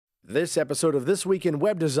This episode of This Week in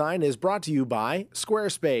Web Design is brought to you by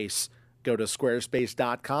Squarespace. Go to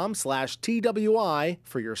squarespace.com/TWI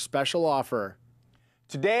for your special offer.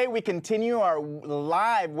 Today we continue our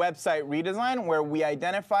live website redesign where we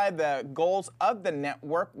identify the goals of the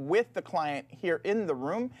network with the client here in the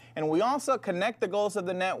room, and we also connect the goals of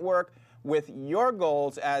the network with your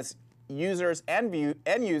goals as users and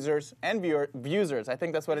viewers. I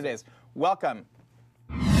think that's what it is. Welcome.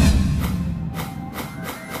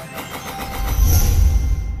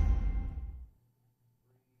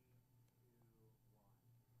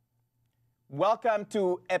 Welcome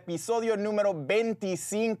to episodio número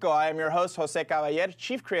 25. I am your host, Jose Caballero,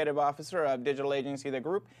 Chief Creative Officer of digital agency The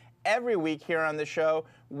Group. Every week here on the show,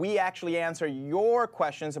 we actually answer your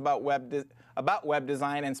questions about web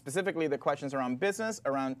design, and specifically the questions around business,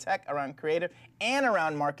 around tech, around creative, and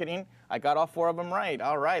around marketing. I got all four of them right.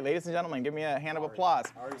 All right, ladies and gentlemen, give me a hand of applause.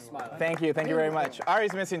 Ari's smiling. Thank you very much.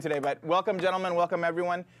 Ari's missing today, but welcome, gentlemen, welcome,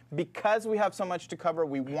 everyone. Because we have so much to cover,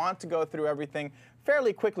 we want to go through everything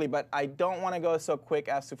fairly quickly, but I don't want to go so quick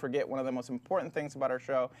as to forget one of the most important things about our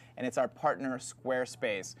show, and it's our partner,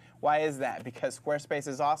 Squarespace. Why is that? Because Squarespace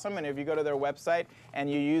is awesome, and if you go to their website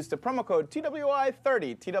and you use the promo code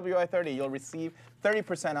TWI30, you'll receive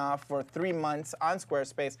 30% off for 3 months on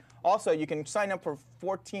Squarespace. Also, you can sign up for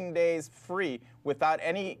 14 days free without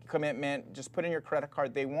any commitment. Just put in your credit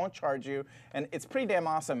card. They won't charge you, and it's pretty damn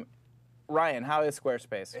awesome. Ryan, how is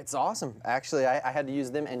Squarespace? It's awesome. Actually, I had to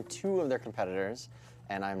use them and two of their competitors,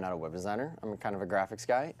 and I'm not a web designer. I'm kind of a graphics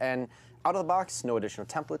guy. And out of the box, no additional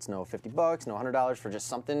templates, no $50, no $100 for just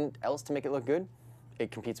something else to make it look good. It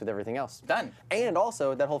competes with everything else. Done. And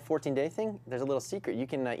also, that whole 14-day thing, there's a little secret. You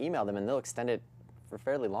can email them, and they'll extend it for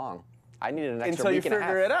fairly long. I needed an extra week and a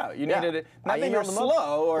half. Until you figure it out. You needed it. Not that you're emailed them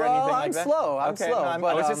slow or anything like that. I'm slow. No,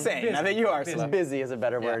 I was just saying. Not that you are slow. Busy is a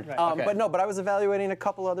better word. Right. Okay. But I was evaluating a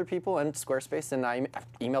couple other people in Squarespace, and I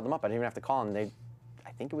emailed them up. I didn't even have to call them.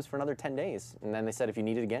 I think it was for another 10 days. And then they said, if you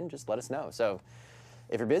need it again, just let us know. So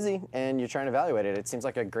if you're busy and you're trying to evaluate it, it seems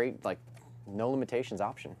like a great, no limitations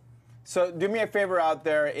option. So do me a favor out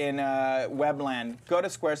there in Webland. Go to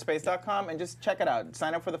squarespace.com and just check it out.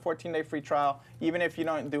 Sign up for the 14-day free trial. Even if you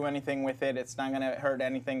don't do anything with it, it's not going to hurt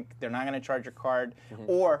anything. They're not going to charge your card.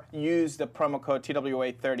 Or use the promo code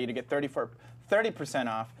TWA30 to get 30%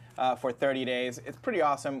 off for 30 days. It's pretty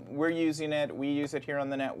awesome. We're using it. We use it here on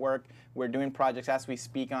the network. We're doing projects as we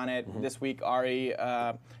speak on it. This week, Ari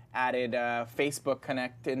added Facebook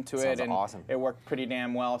Connect into it, and awesome. It worked pretty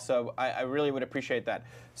damn well. So I really would appreciate that.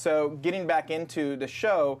 So getting back into the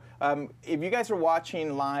show, if you guys are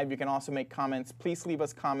watching live, you can also make comments. Please leave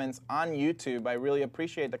us comments on YouTube. I really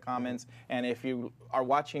appreciate the comments. And if you are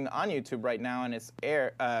watching on YouTube right now and it's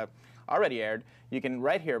already aired, you can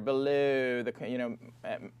right here below the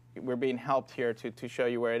we're being helped here to show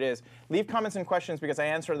you where it is. Leave comments and questions because I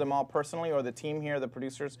answer them all personally, or the team here, the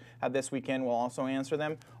producers at This Weekend, will also answer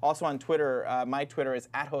them. Also on Twitter, my Twitter is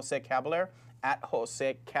 @JoseCaballero,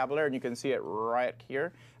 @JoseCaballero, and you can see it right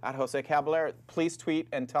here, @JoseCaballero. Please tweet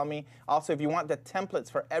and tell me. Also, if you want the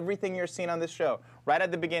templates for everything you're seeing on this show, right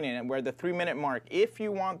at the beginning, and we're at the 3-minute mark, if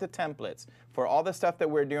you want the templates for all the stuff that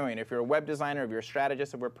we're doing, if you're a web designer, if you're a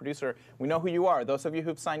strategist, if you're a producer, we know who you are. Those of you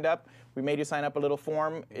who've signed up, we made you sign up a little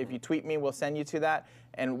form. If you tweet me, we'll send you to that,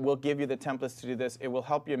 and we'll give you the templates to do this. It will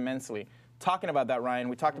help you immensely. Talking about that, Ryan,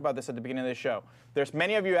 we talked about this at the beginning of the show. There's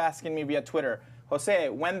many of you asking me via Twitter, Jose,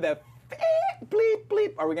 when the bleep,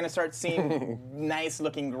 bleep, are we going to start seeing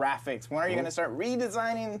nice-looking graphics? When are you going to start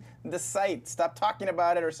redesigning the site? Stop talking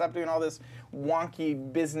about it or stop doing all this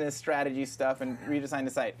wonky business strategy stuff and redesign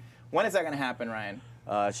the site. When is that going to happen, Ryan?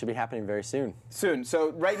 It should be happening very soon. Soon.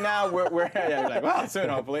 So right now we're yeah, you're like, well, soon,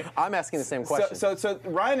 hopefully. I'm asking the same question. So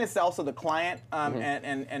Ryan is also the client,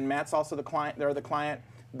 and Matt's also the client. They're the client.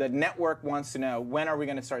 The network wants to know, when are we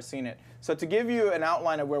going to start seeing it? So to give you an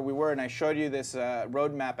outline of where we were, and I showed you this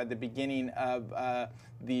roadmap at the beginning of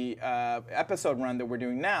the episode run that we're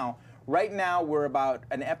doing now, right now we're about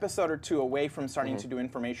an episode or two away from starting to do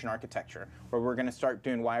information architecture, where we're going to start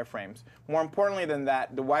doing wireframes. More importantly than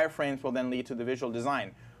that, the wireframes will then lead to the visual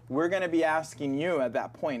design. We're going to be asking you at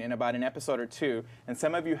that point in about an episode or two, and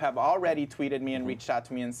some of you have already tweeted me and reached out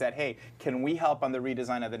to me and said, hey, can we help on the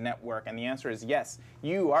redesign of the network? And the answer is yes.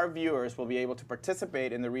 You, our viewers, will be able to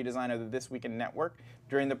participate in the redesign of the This Week in Network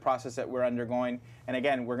during the process that we're undergoing. And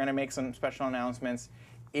again, we're going to make some special announcements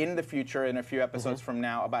in the future, in a few episodes from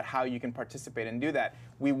now, about how you can participate and do that.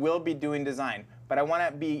 We will be doing design, but I want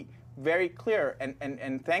to be very clear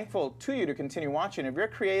and thankful to you to continue watching. If you're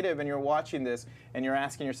creative and you're watching this and you're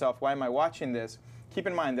asking yourself, why am I watching this? Keep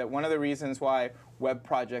in mind that one of the reasons why web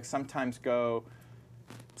projects sometimes go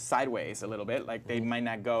sideways a little bit, like they might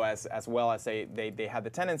not go as well as they have the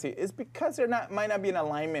tendency, is because might not be in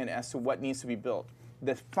alignment as to what needs to be built.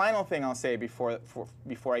 The final thing I'll say before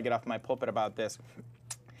I get off my pulpit about this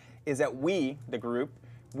is that we, the group,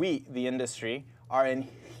 we, the industry, are in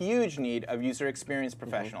huge need of user experience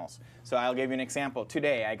professionals. So I'll give you an example.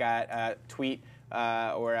 Today I got a tweet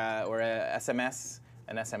or a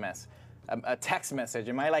text message.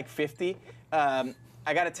 Am I like 50?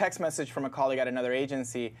 I got a text message from a colleague at another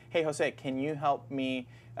agency. Hey, Jose, can you help me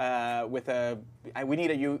with we need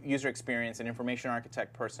a user experience and information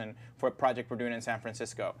architect person for a project we're doing in San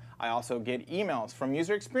Francisco. I also get emails from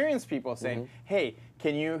user experience people saying, hey,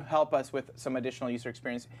 can you help us with some additional user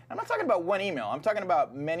experience? I'm not talking about one email. I'm talking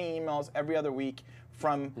about many emails every other week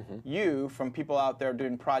from from people out there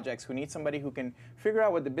doing projects who need somebody who can figure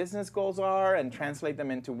out what the business goals are and translate them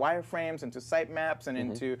into wireframes, into sitemaps, and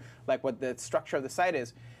into like what the structure of the site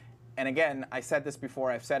is. And again, I said this before,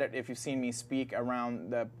 I've said it if you've seen me speak around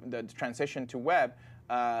the transition to web.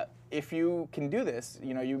 If you can do this,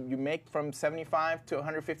 you make from $75 to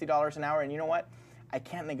 $150 an hour, and you know what? I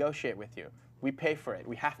can't negotiate with you. We pay for it.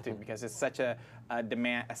 We have to because it's such a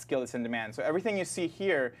skill that's in demand. So everything you see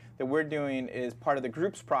here that we're doing is part of the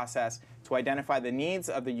group's process to identify the needs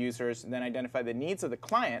of the users, and then identify the needs of the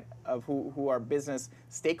client, of who our business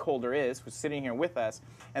stakeholder is, who's sitting here with us,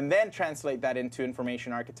 and then translate that into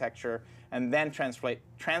information architecture, and then translate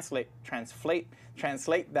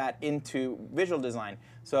that into visual design.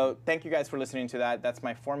 So thank you guys for listening to that. That's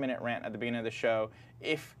my 4-minute rant at the beginning of the show.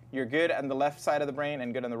 If you're good on the left side of the brain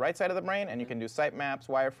and good on the right side of the brain, and you can do sitemaps,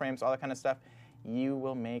 wireframes, all that kind of stuff, you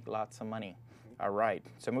will make lots of money. All right,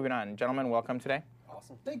 so moving on. Gentlemen, welcome today.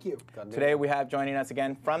 Awesome. Thank you. Today we have joining us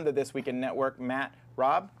again from the This Week in Network, Matt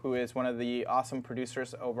Robb, who is one of the awesome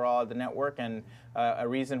producers overall of the network and a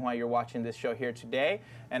reason why you're watching this show here today.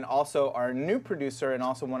 And also our new producer and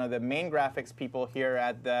also one of the main graphics people here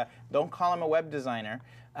at the, don't call him a web designer,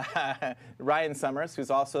 Ryan Summers, who's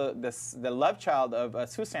also the love child of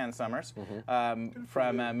Susan Summers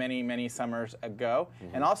from many, many summers ago.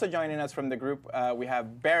 And also joining us from the group, we have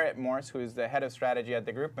Reiff-Morse, who's the head of strategy at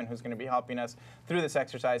the group and who's going to be helping us through this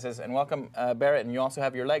exercises. And welcome, Barrett, and you also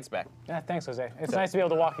have your legs back. Yeah, thanks, Jose. It's nice to be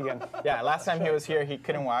able to walk again. Yeah, last time he was here, he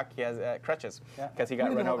couldn't walk. He has crutches because he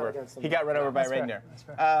got run over. He got run over by a reindeer.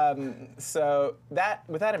 So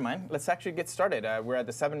with that in mind, let's actually get started. We're at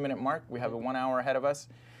the 7-minute mark. We have a 1 hour ahead of us.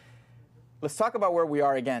 Let's talk about where we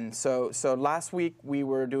are again. So last week we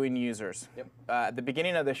were doing users. At the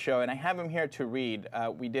beginning of the show, and I have them here to read,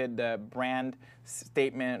 we did the brand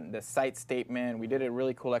statement, the site statement. We did a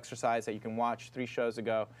really cool exercise that you can watch 3 shows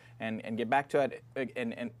ago and get back to it.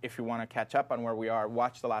 And if you want to catch up on where we are,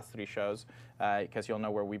 watch the last 3 shows because you'll know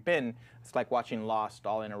where we've been. It's like watching Lost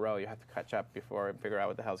all in a row. You have to catch up before and figure out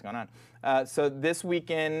what the hell's going on. So this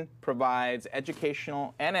weekend provides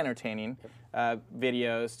educational and entertaining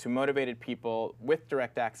videos to motivated people with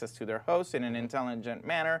direct access to their hosts in an intelligent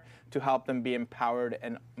manner to help them be empowered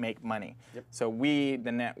and make money. So we,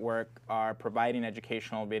 the network, are providing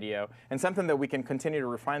educational video. And something that we can continue to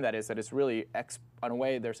refine that is that it's really, in a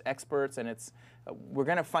way, there's experts, and it's we're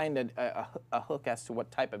going to find a hook as to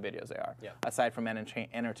what type of videos they are, aside from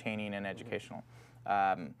entertaining and educational.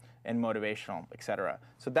 And motivational, etc.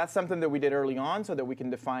 So that's something that we did early on so that we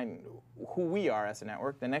can define who we are as a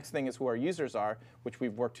network. The next thing is who our users are, which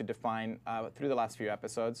we've worked to define through the last few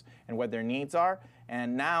episodes, and what their needs are.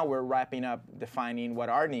 And now we're wrapping up defining what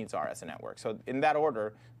our needs are as a network. So in that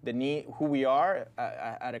order, who we are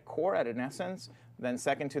at a core, at an essence. Then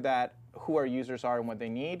second to that, who our users are and what they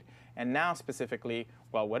need. And now specifically,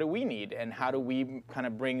 well, what do we need? And how do we kind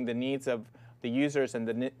of bring the needs of the users and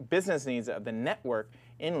the business needs of the network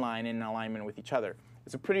in alignment with each other.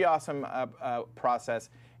 It's a pretty awesome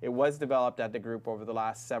process. It was developed at the group over the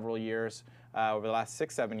last several years, over the last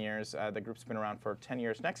 6-7 years. The group's been around for 10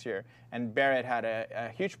 years next year. And Barrett had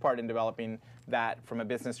a huge part in developing that from a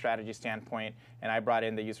business strategy standpoint. And I brought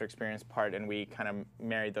in the user experience part, and we kind of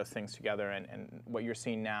married those things together. And what you're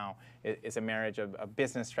seeing now is a marriage of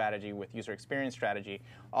business strategy with user experience strategy,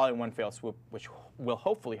 all in one fell swoop, which will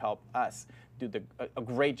hopefully help us do a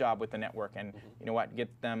great job with the network and, you know what, get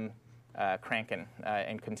them cranking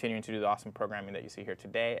and continuing to do the awesome programming that you see here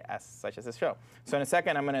today, such as this show. So in a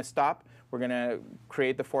second, I'm going to stop. We're going to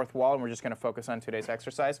create the fourth wall, and we're just going to focus on today's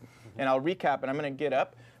exercise. And I'll recap, and I'm going to get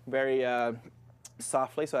up very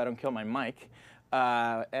softly so I don't kill my mic,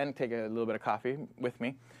 and take a little bit of coffee with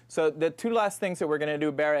me. So the 2 last things that we're going to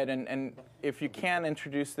do, Barrett, and if you can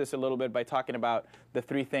introduce this a little bit by talking about the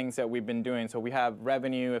 3 things that we've been doing. So we have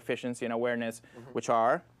revenue, efficiency, and awareness, which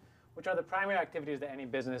are? which are the primary activities that any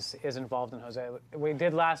business is involved in, Jose. We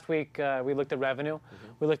did last week, we looked at revenue.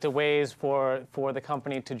 We looked at ways for the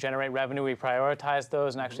company to generate revenue. We prioritized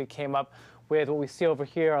those and actually came up with what we see over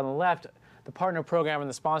here on the left. The partner program and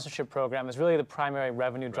the sponsorship program is really the primary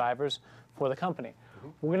revenue drivers for the company.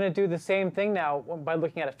 We're going to do the same thing now by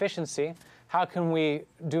looking at efficiency. How can we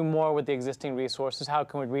do more with the existing resources? How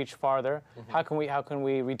can we reach farther? How can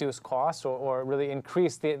we reduce costs or really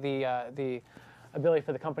increase the ability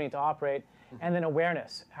for the company to operate? And then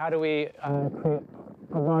awareness. How do we create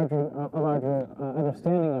a larger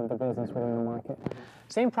understanding of the business within the market?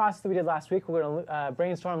 Same process that we did last week. We're going to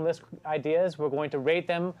brainstorm, list ideas. We're going to rate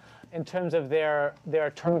them in terms of their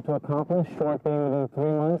term to accomplish, short being within 3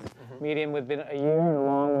 months, medium within a year, and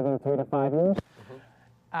long within 3 to 5 years.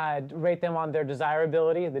 Rate them on their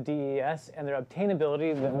desirability, the DES, and their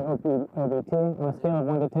obtainability, the OBT, on a scale of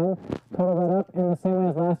 1 to 10. Total that up in the same way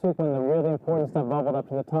as last week when the really important stuff bubbled up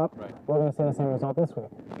to the top. We're going to see the same result this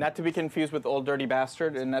week. Not to be confused with Old Dirty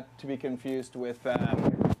Bastard, and not to be confused with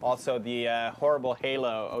also the horrible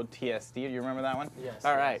Halo OTSD. Do you remember that one? Yes.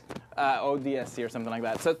 All right. ODSC or something like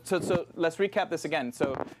that. So let's recap this again.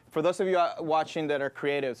 So for those of you watching that are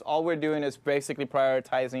creatives, all we're doing is basically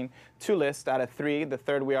prioritizing 2 lists out of 3. The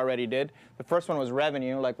third we already did. The first one was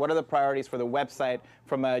revenue, like what are the priorities for the website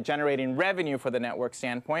from a generating revenue for the network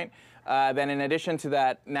standpoint. Then in addition to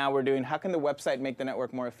that, now we're doing how can the website make the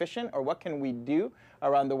network more efficient, or what can we do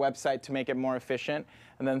around the website to make it more efficient.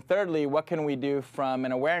 And then thirdly, what can we do from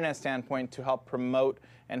an awareness standpoint to help promote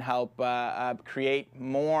and help create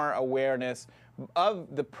more awareness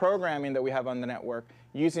of the programming that we have on the network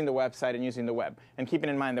using the website and using the web. And keeping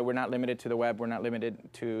in mind that we're not limited to the web, we're not limited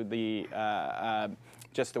to the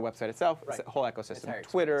just the website itself, it's a whole ecosystem,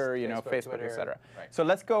 Twitter, Facebook, etc. So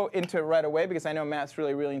let's go into it right away because I know Matt's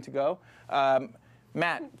really willing to go.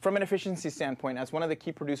 Matt, from an efficiency standpoint, as one of the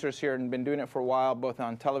key producers here and been doing it for a while, both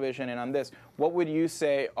on television and on this, what would you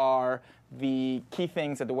say are the key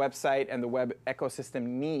things that the website and the web ecosystem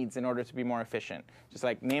needs in order to be more efficient? Just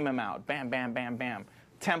like name them out. Bam, bam, bam, bam.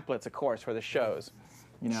 Templates, of course, for the shows.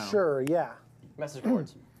 Sure, yeah. Message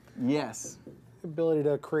boards. Yes. Ability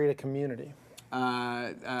to create a community.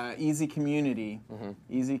 Easy community.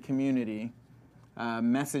 Easy community.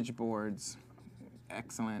 Message boards.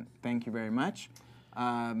 Excellent. Thank you very much.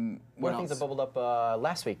 One of the things that bubbled up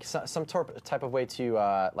last week, some type of way to,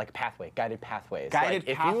 like pathway, guided pathways.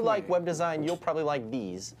 If you like web design, you'll probably like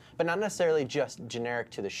these, but not necessarily just generic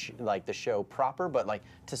to the show proper, but like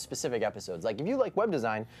to specific episodes. Like if you like web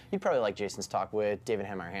design, you'd probably like Jason's talk with David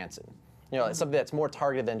Hammer Hansen. It's something that's more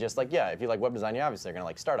targeted than just like, if you like web design, you obviously are going to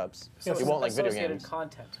like startups. You won't like video games.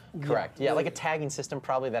 Content. Correct. Yeah, like a tagging system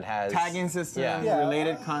probably that has tagging system,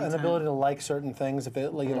 related content. An ability to like certain things, if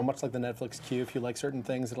it, much like the Netflix queue, if you like certain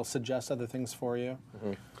things, it'll suggest other things for you.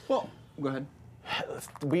 Well, go ahead.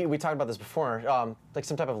 We talked about this before, like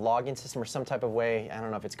some type of login system or some type of way, I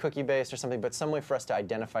don't know if it's cookie-based or something, but some way for us to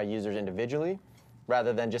identify users individually,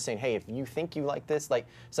 rather than just saying, hey, if you think you like this,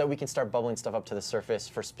 so we can start bubbling stuff up to the surface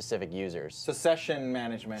for specific users. So session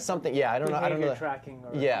management. Something, I don't know. Behavior tracking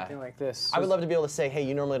or something like this. I would love to be able to say, hey,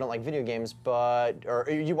 you normally don't like video games, or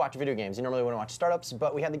you watch video games, you normally want to watch startups,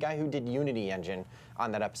 but we had the guy who did Unity Engine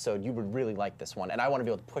on that episode. You would really like this one, and I want to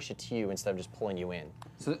be able to push it to you instead of just pulling you in.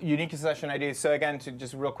 So unique session ideas. So again, to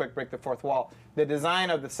just real quick break the fourth wall, the design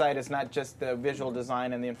of the site is not just the visual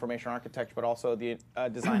design and the information architecture, but also the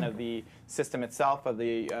design of the system itself, of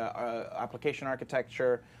the application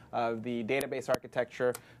architecture, of the database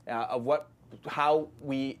architecture, of how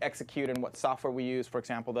we execute and what software we use. For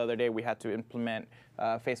example, the other day we had to implement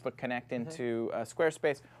Facebook Connect into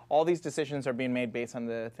Squarespace. All these decisions are being made based on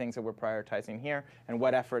the things that we're prioritizing here, and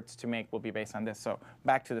what efforts to make will be based on this. So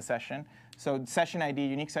back to the session. So session ID,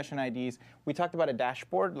 unique session IDs. We talked about a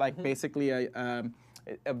dashboard, like basically a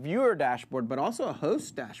viewer dashboard, but also a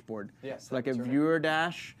host dashboard. Yes, like a viewer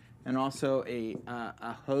dash and also a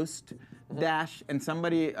host dash. And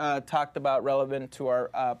somebody talked about, relevant to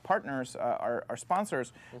our partners, our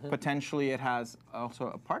sponsors, potentially it has also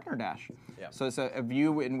a partner dash. Yeah. So it's a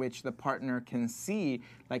view in which the partner can see,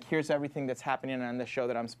 like, here's everything that's happening on the show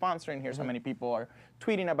that I'm sponsoring, here's how many people are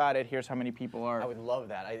tweeting about it, here's how many people are... I would love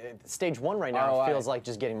that. Stage 1 right now ROI. Feels like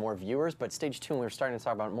just getting more viewers, but stage 2, when we're starting to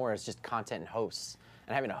talk about more, is just content and hosts.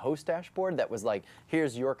 And having a host dashboard that was like,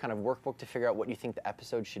 here's your kind of workbook to figure out what you think the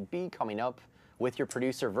episode should be coming up, with your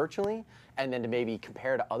producer virtually, and then to maybe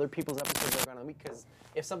compare to other people's episodes that are going on the week. Because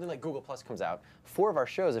if something like Google Plus comes out, 4 of our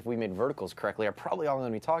shows, if we made verticals correctly, are probably all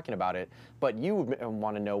going to be talking about it. But you would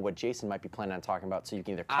want to know what Jason might be planning on talking about, so you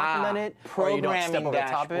can either compliment it or you don't step over the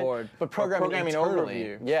top of it. But programming internally.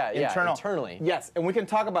 Overview. Yeah, internally. Yes, and we can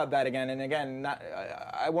talk about that again. And again,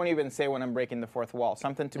 I won't even say when I'm breaking the fourth wall.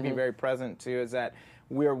 Something to be very present to is that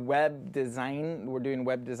we're doing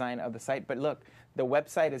web design of the site. But look, the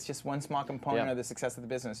website is just one small component of the success of the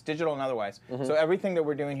business, digital and otherwise. So everything that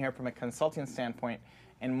we're doing here from a consulting standpoint,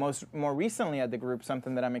 and more recently at the group,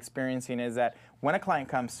 something that I'm experiencing is that when a client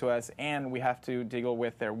comes to us and we have to deal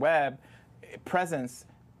with their web presence,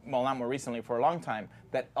 well, not more recently, for a long time,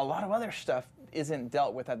 that a lot of other stuff isn't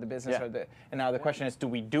dealt with at the business. And now the question is, do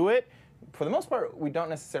we do it? For the most part, we don't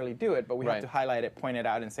necessarily do it, but we have to highlight it, point it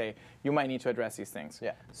out, and say, you might need to address these things.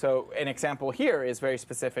 So an example here is very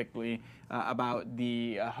specifically about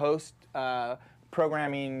the host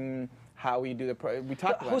programming, how we do we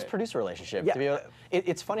talked about host-producer relationship. To be able,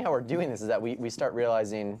 it's funny how we're doing this, is that we start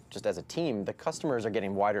realizing, just as a team, the customers are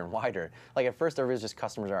getting wider and wider. Like at first, everybody's just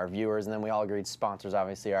customers are our viewers, and then we all agreed sponsors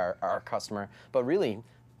obviously are our customer. But really,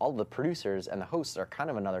 all the producers and the hosts are kind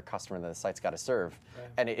of another customer that the site's got to serve.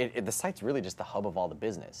 And the site's really just the hub of all the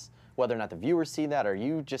business. Whether or not the viewers see that or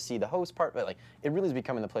you just see the host part, but like it really is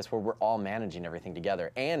becoming the place where we're all managing everything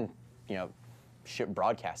together and, you know,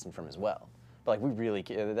 broadcasting from as well. But like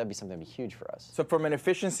that'd be something that'd be huge for us. So from an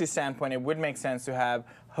efficiency standpoint, it would make sense to have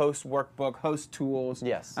host workbook, host tools.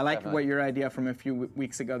 Yes, I like definitely. what your idea from a few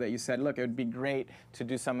weeks ago that you said, look, it would be great to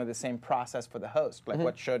do some of the same process for the host. Like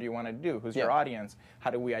what show do you want to do? Who's your audience?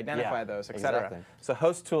 How do we identify those, et cetera? Exactly. So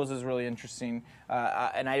host tools is really interesting.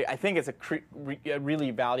 And I think it's a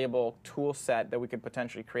really valuable tool set that we could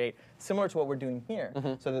potentially create, similar to what we're doing here,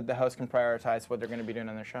 so that the host can prioritize what they're going to be doing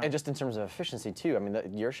on their show. And just in terms of efficiency too, I mean,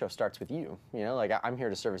 your show starts with you. You know, like I'm here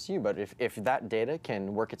to service you, but if that data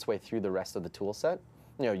can work its way through the rest of the tool set,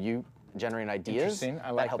 you know, you generating ideas,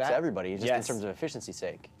 that helps everybody, just in terms of efficiency's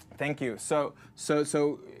sake. Thank you. So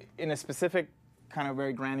in a specific kind of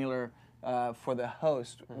very granular for the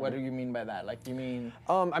host, what do you mean by that? Like, you mean?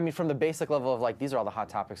 I mean, from the basic level of like, these are all the hot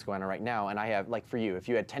topics going on right now, and I have, like for you, if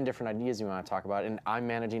you had 10 different ideas you want to talk about, and I'm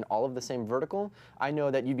managing all of the same vertical, I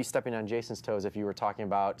know that you'd be stepping on Jason's toes if you were talking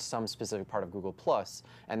about some specific part of Google Plus,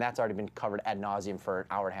 and that's already been covered ad nauseum for an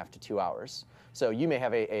hour and a half to 2 hours. So you may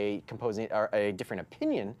have a composing or a different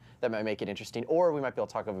opinion that might make it interesting, or we might be able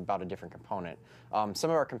to talk about a different component. Some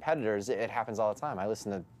of our competitors, it happens all the time. I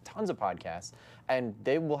listen to tons of podcasts, and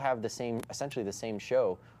they will have essentially the same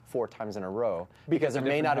show 4 times in a row because there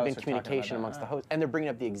may not have been communication amongst the hosts, and they're bringing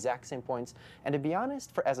up the exact same points. And to be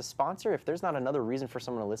honest, as a sponsor, if there's not another reason for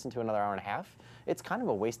someone to listen to another hour and a half, it's kind of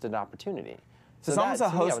a wasted opportunity. So it's almost a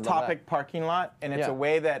host topic parking lot, and it's a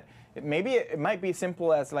way that maybe it might be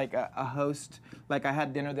simple as like a host. Like I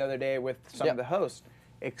had dinner the other day with some of the hosts.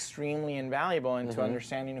 Extremely invaluable into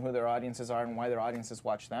understanding who their audiences are and why their audiences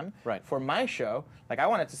watch them. Right. For my show, like I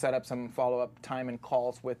wanted to set up some follow-up time and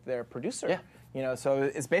calls with their producer. Yeah. You know, so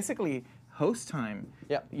it's basically host time.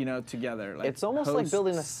 Yeah. You know, together. Like it's almost like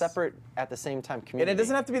building a separate, at the same time, community. And it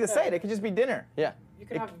doesn't have to be the site. It could just be dinner. Yeah. You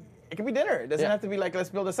could have. It could be dinner. It doesn't have to be like, let's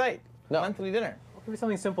build a site. No. Monthly dinner. It could be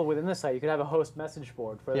something simple within the site. You could have a host message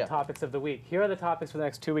board for the topics of the week. Here are the topics for the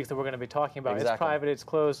next 2 weeks that we're going to be talking about. Exactly. It's private, it's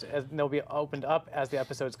closed, they'll be opened up as the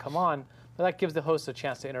episodes come on. But that gives the host a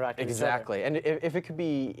chance to interact with each other. Exactly. And if it could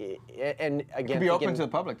be, and again, It could be open to the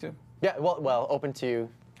public too. Yeah, well, open to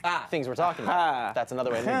things we're talking about. That's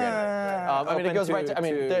another way to look at it. I mean, it goes right to,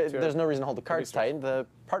 there's no reason to hold the cards tight. The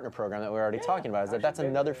partner program that we're already talking about is that's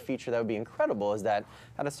another feature that would be incredible, is that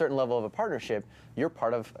at a certain level of a partnership, you're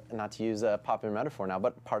part of, not to use a popular metaphor now,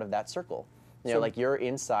 but part of that circle. You know, like you're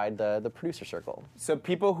inside the producer circle. So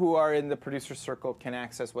people who are in the producer circle can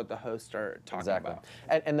access what the hosts are talking about.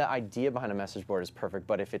 And the idea behind a message board is perfect,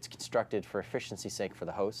 but if it's constructed for efficiency's sake for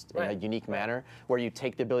the host in a unique manner, where you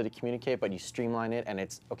take the ability to communicate, but you streamline it, and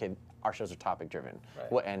it's, okay, our shows are topic driven,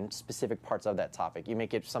 and specific parts of that topic. You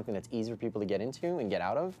make it something that's easy for people to get into and get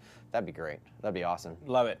out of, that'd be great. That'd be awesome.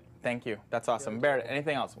 Love it. Thank you. That's awesome. Barrett,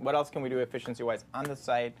 anything else? What else can we do efficiency-wise on the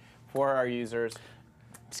site for our users?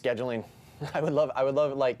 Scheduling. I would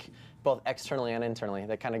love like both externally and internally.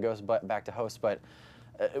 That kind of goes back to hosts, but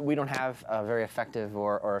we don't have a very effective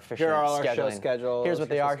or efficient Here are all scheduling. our show schedules. Here's what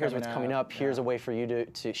they are. Here's what's coming up. Here's a way for you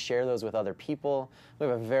to share those with other people. We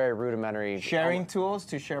have a very rudimentary sharing tools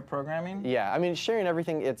to share programming. Yeah, I mean sharing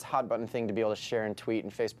everything. It's a hot button thing to be able to share and tweet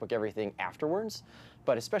and Facebook everything afterwards.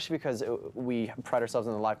 but especially because we pride ourselves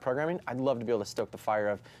in the live programming, I'd love to be able to stoke the fire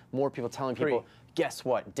of more people telling people, guess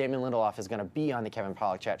what? Damon Lindelof is going to be on the Kevin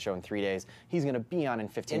Pollak Chat Show in 3 days. He's going to be on in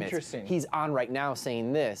 15 minutes. Interesting. He's on right now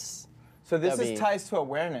saying this. So this is ties to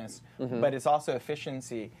awareness, but it's also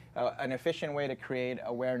efficiency, an efficient way to create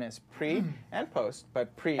awareness pre and post,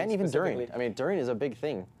 but pre and even during. I mean, during is a big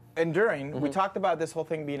thing. And during, we talked about this whole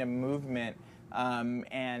thing being a movement,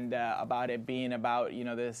 and about it being about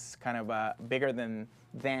this kind of bigger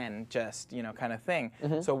than just kind of thing.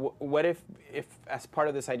 So what if as part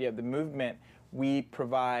of this idea of the movement, we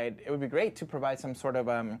provide? It would be great to provide some sort of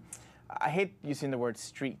I hate using the word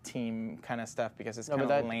street team kind of stuff because it's kind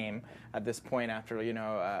of lame at this point after,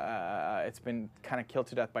 it's been kind of killed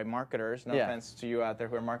to death by marketers. No offense to you out there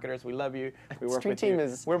who are marketers. We love you. We work with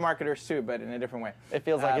you. We're marketers too, but in a different way. It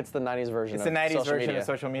feels like it's the 90s version of social media. It's the 90s version of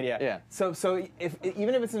social media. Yeah. So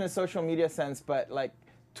even if it's in a social media sense, but like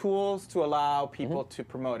tools to allow people to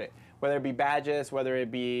promote it, whether it be badges, whether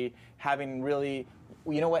it be having really,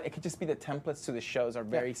 you know what, it could just be the templates to the shows are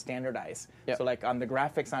very standardized. So like on the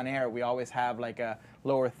graphics on air, we always have like a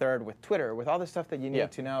lower third with Twitter, with all the stuff that you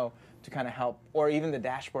need to know to kind of help, or even the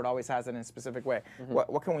dashboard always has it in a specific way.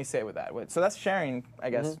 What can we say with that? So that's sharing, I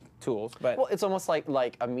guess, tools. But well, it's almost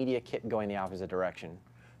like a media kit going the opposite direction.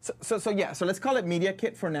 So let's call it Media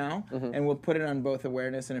Kit for now, and we'll put it on both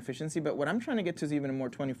awareness and efficiency. But what I'm trying to get to is even a more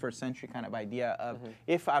 21st century kind of idea of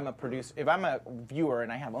if I'm a producer, if I'm a viewer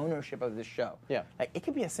and I have ownership of this show, like it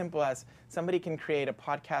could be as simple as somebody can create a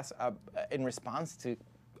podcast in response to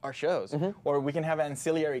our shows, or we can have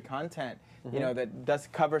ancillary content, that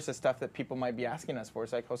covers the stuff that people might be asking us for.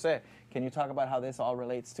 It's like, Jose, can you talk about how this all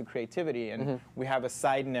relates to creativity? And we have a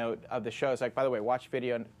side note of the show. It's like, by the way, watch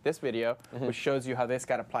this video, which shows you how this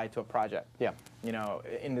got applied to a project. Yeah.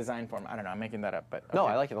 In design form. I don't know, I'm making that up, but no,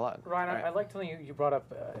 I like it a lot. Ryan, I liked something you brought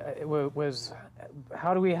up. Was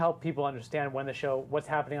how do we help people understand when the show, what's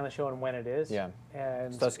happening on the show, and when it is? Yeah.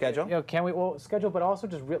 And so schedule. Can we schedule, but also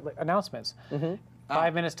just announcements.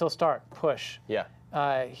 5 minutes till start. Push. Yeah.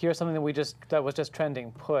 Here's something that was just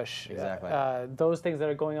trending. Push. Exactly. Those things that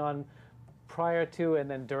are going on prior to and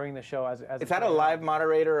then during the show as is that a live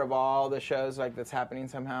moderator of all the shows like that's happening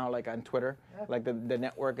somehow like on Twitter? Like the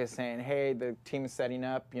network is saying, hey, the team's setting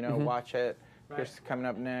up, watch it. Here's coming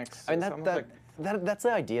up next. I mean that's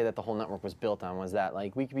the idea that the whole network was built on, was that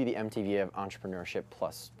like we could be the MTV of entrepreneurship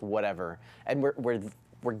plus whatever, and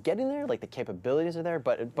we're getting there. Like the capabilities are there,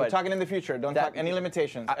 but we're talking in the future. Don't talk any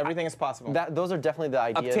limitations. Everything is possible. Those are definitely the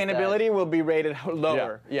ideas. Obtainability will be rated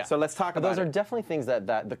lower. Yeah. So let's talk about those. Are definitely things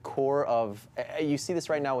that the core of. You see this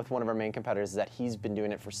right now with one of our main competitors, is that he's been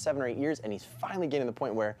doing it for 7 or 8 years, and he's finally getting to the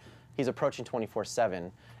point where he's approaching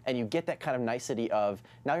 24/7, and you get that kind of nicety of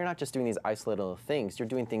now you're not just doing these isolated little things, you're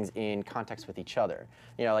doing things in context with each other.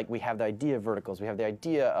 Like we have the idea of verticals, we have the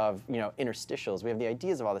idea of interstitials, we have the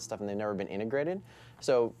ideas of all this stuff, and they've never been integrated.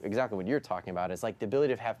 So exactly what you're talking about is like the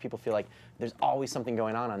ability to have people feel like there's always something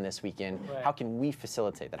going on this weekend. Right. How can we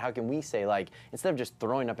facilitate that? How can we say, like, instead of just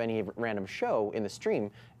throwing up any random show in the stream,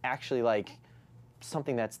 actually like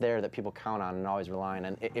something that's there that people count on and always rely on,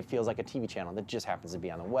 and it feels like a TV channel that just happens to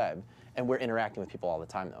be on the web, and we're interacting with people all the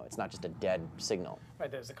time though. It's not just a dead signal.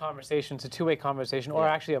 Right, there's a conversation, it's a two-way conversation, or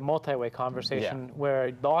actually a multi-way conversation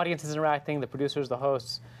where the audience is interacting, the producers, the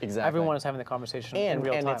hosts, everyone is having the conversation in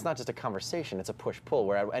real time. And it's not just a conversation, it's a push-pull,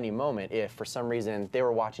 where at any moment, if for some reason they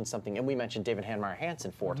were watching something, and we mentioned David Hanmeyer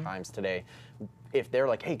Hansen 4 times today, if they're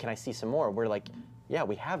like, hey, can I see some more? We're like, yeah,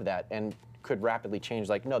 we have that, and could rapidly change,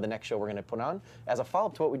 like, no, the next show we're going to put on, as a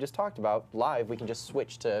follow-up to what we just talked about, live, we can just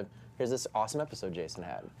switch to, here's this awesome episode Jason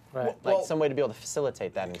had. Right. Like some way to be able to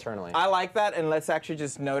facilitate that internally. I like that, and let's actually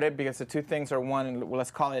just note it, because the two things are one, let's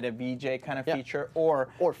call it a VJ kind of feature, or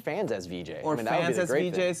fans as VJ. Or fans as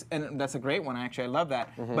VJs, and that's a great one, actually, I love that.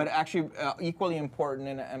 But actually, equally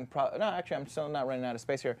important, no, actually, I'm still not running out of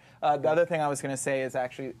space here. The other thing I was going to say is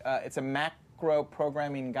actually, it's a macro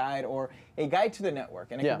programming guide, or a guide to the network,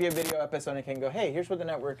 and it can be a video episode, and it can go, hey, here's what the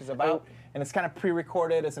network is about, and it's kind of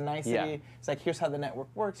pre-recorded as a nicety. It's like, here's how the network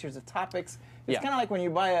works, here's the topics. It's kind of like when you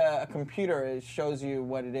buy a computer, it shows you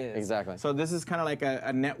what it is. Exactly. So this is kind of like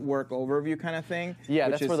a network overview kind of thing. Yeah,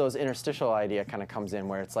 that's where those interstitial idea kind of comes in,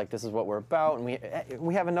 where it's like, this is what we're about, and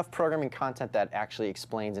we have enough programming content that actually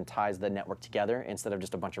explains and ties the network together instead of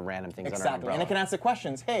just a bunch of random things under an umbrella. And it can ask the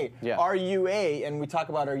questions, hey, are you and we talk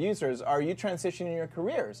about our users, are you transitioning your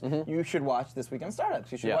careers? You should watch This Week in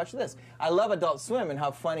Startups. You should watch this. I love Adult Swim and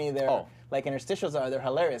how funny their like interstitials are. They're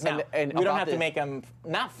hilarious. Now, we don't have to make them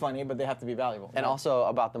not funny, but they have to be valuable. valuable. And also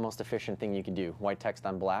about the most efficient thing you could do, white text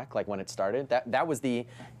on black, like when it started. That was the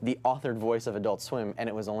authored voice of Adult Swim, and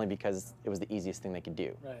it was only because it was the easiest thing they could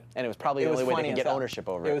do. Right. And it was probably the only way they could get ownership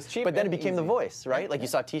over it. It was cheap but then it and became the easy. voice, right? Like you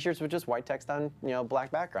saw T-shirts with just white text on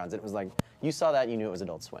black backgrounds. It was like, you saw that, you knew it was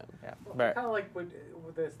Adult Swim. Yeah. Right. Kind of like with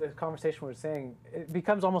the conversation we were saying, it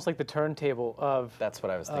becomes almost like the turntable of That's what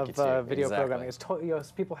I was thinking of too. video Exactly. programming.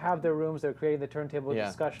 It's people have their rooms, they're creating the turntable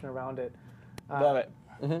discussion around it. Love it.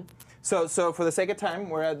 So for the sake of time,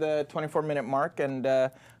 we're at the 24-minute mark,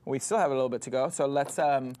 and we still have a little bit to go. So let's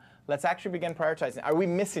actually begin prioritizing. Are we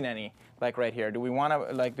missing any, like right here? Do we want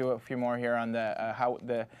to like do a few more here on the how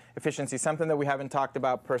the efficiency? Something that we haven't talked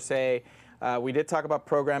about per se. We did talk about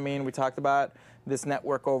programming. We talked about this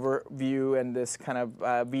network overview and this kind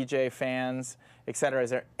of VJ fans, et cetera. Is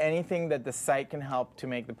there anything that the site can help to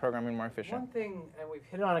make the programming more efficient? One thing, and we've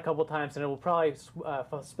hit it on a couple times, and it will probably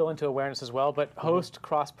spill into awareness as well, but host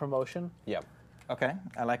cross-promotion. Yep. Okay,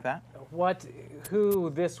 I like that. Who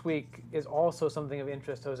this week is also something of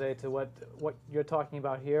interest, Jose, to what you're talking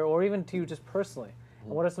about here, or even to you just personally?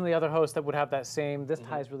 And what are some of the other hosts that would have that same, this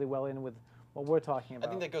ties really well in with what we're talking about? I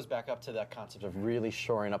think that goes back up to that concept of really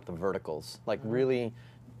shoring up the verticals. Like really,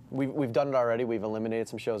 we've done it already. We've eliminated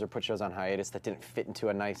some shows or put shows on hiatus that didn't fit into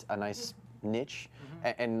a nice niche.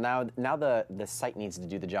 And now the site needs to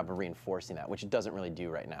do the job of reinforcing that, which it doesn't really do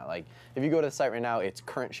right now. Like if you go to the site right now, it's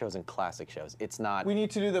current shows and classic shows. It's not. We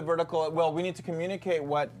need to do the vertical. Well, we need to communicate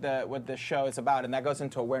what the show is about, and that goes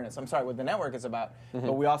into awareness. I'm sorry, what the network is about.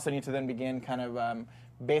 But we also need to then begin kind of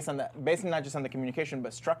based on not just on the communication,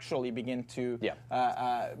 but structurally begin to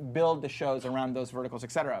build the shows around those verticals,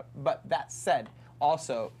 et cetera. But that said,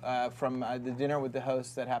 also, from the dinner with the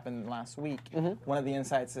host that happened last week, one of the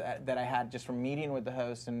insights that I had just from meeting with the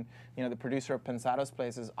host and the producer of Pensado's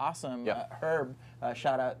Place is awesome. Herb,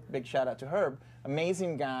 big shout out to Herb,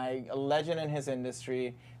 amazing guy, a legend in his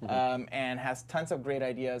industry, and has tons of great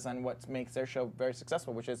ideas on what makes their show very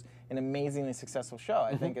successful, which is an amazingly successful show.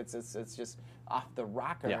 I think it's just off the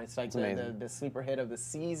rocker. Yeah, it's like it's the sleeper hit of the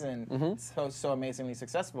season. So amazingly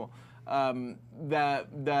successful.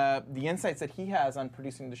 The insights that he has on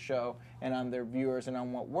producing the show and on their viewers and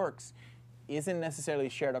on what works isn't necessarily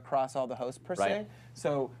shared across all the hosts per se.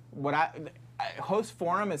 So host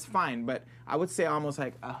forum is fine, but I would say almost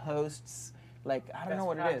like a host's, like, I don't know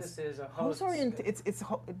what it is. It's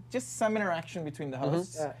just some interaction between the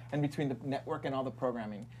hosts and between the network and all the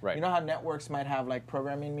programming. Right. You know how networks might have like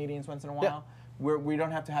programming meetings once in a while? We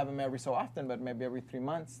don't have to have them every so often, but maybe every 3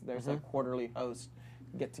 months there's a quarterly host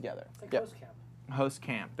get together. It's like host camp. Host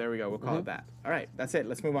camp. There we go. We'll call it that. All right. That's it.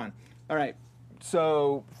 Let's move on. All right.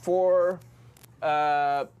 So for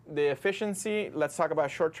the efficiency, let's talk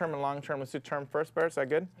about short term and long term. Let's do term first, Bear. Is that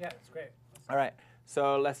good? Yeah, it's great. All right.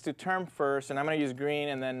 So let's do term first, and I'm going to use green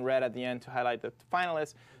and then red at the end to highlight the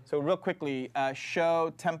finalists. So real quickly,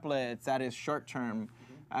 show templates, that is short term.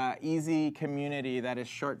 Easy community, that is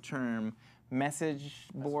short term. Message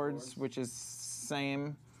boards, which is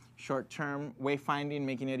same, short term. Wayfinding,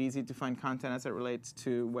 making it easy to find content as it relates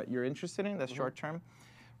to what you're interested in, that's short term.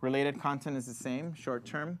 Related content is the same, short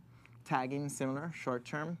term. Tagging, similar, short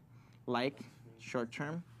term. Like, short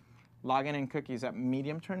term. Login and cookies, that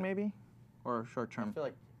medium term maybe? Or short term? I feel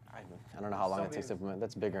like I don't know how long it takes to implement.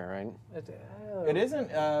 That's bigger, right? It isn't.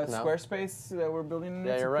 Squarespace that we're building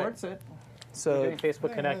supports it. So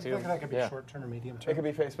Facebook Connect too. That could be short term or medium term. It could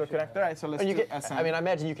be Facebook Connect. All right, so let's do SM. I mean, I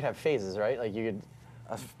imagine you could have phases, right? Like you could,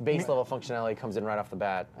 base level functionality comes in right off the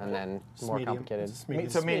bat, and then more medium. complicated.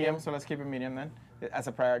 So medium. So let's keep it medium then, as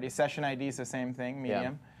a priority. Session ID is the same thing,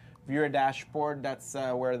 medium. Viewer dashboard, that's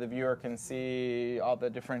where the viewer can see all the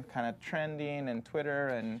different kind of trending and Twitter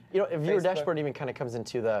and a viewer Facebook. dashboard even kind of comes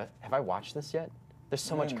into the, have I watched this yet? There's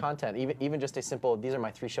so much content. Even just a simple, these are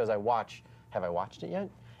my 3 shows I watch. Have I watched it yet?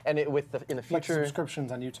 And in the future, like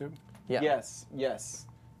subscriptions on YouTube. Yeah. Yes.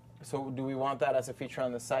 So do we want that as a feature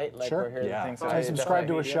on the site? Like Sure. we're here Yeah. things If they subscribe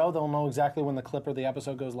to a show, they'll know exactly when the clip or the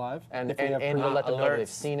episode goes live. And if they have you'll let them know alerts. they've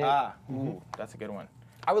seen it. Ooh, that's a good one.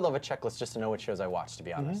 I would love a checklist just to know what shows I watched, to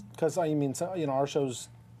be honest. Because I mean, our shows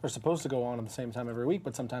are supposed to go on at the same time every week,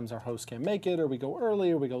 but sometimes our hosts can't make it, or we go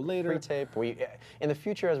early, or we go later. Pre-tape. In the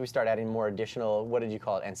future, as we start adding more additional, what did you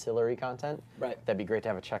call it, ancillary content? Right. That'd be great to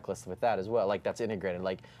have a checklist with that as well. Like that's integrated.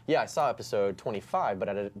 Like, yeah, I saw episode 25,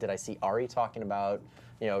 but did I see Ari talking about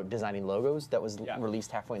designing logos that was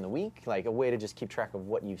released halfway in the week? Like a way to just keep track of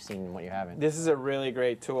what you've seen and what you haven't. This is a really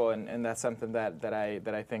great tool, and that's something that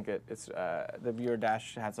I think it's the Viewer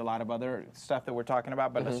Dash has a lot of other stuff that we're talking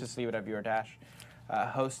about, but let's just leave it at Viewer Dash.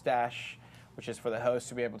 Host Dash. which is for the host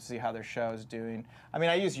to be able to see how their show is doing. I mean,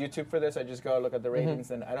 I use YouTube for this. I just go look at the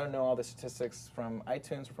ratings, and I don't know all the statistics from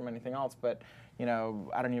iTunes or from anything else, but you know,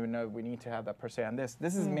 I don't even know if we need to have that per se on this.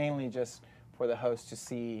 This is mainly just for the host to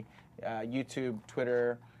see YouTube,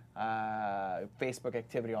 Twitter, Facebook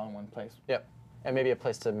activity all in one place. Yep. And maybe a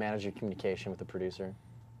place to manage your communication with the producer.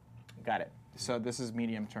 Got it. So this is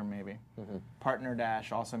medium term, maybe. Partner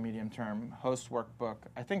Dash, also medium term. Host workbook.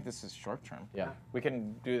 I think this is short term. Yeah. We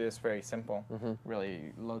can do this very simple,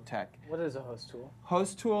 really low tech. What is a host tool?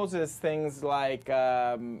 Host tools is things like,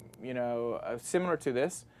 you know, similar to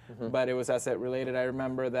this, but it was asset related. I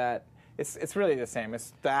remember that it's really the same.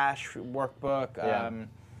 It's Dash, workbook,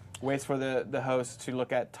 ways for the host to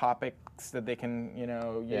look at topics that they can, you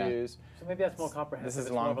know, use. So maybe that's more comprehensive. This is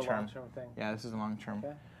It's more of a long-term. long-term thing. Yeah, this is long term.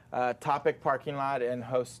 Okay. Topic, parking lot, and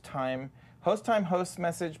host time. Host time, host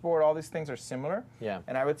message board, all these things are similar. Yeah.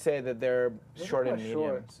 And I would say that they're Those are short and quite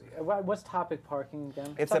medium. short. What's topic parking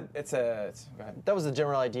again? Go ahead. That was the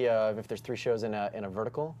general idea of if there's 3 shows in a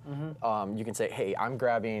vertical, you can say, hey, I'm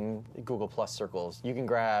grabbing Google Plus circles. You can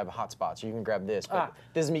grab hotspots. You can grab this. But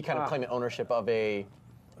this is me kind of claiming ownership of a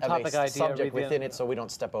Topic idea subject within- within it, so we don't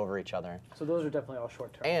step over each other. So those are definitely all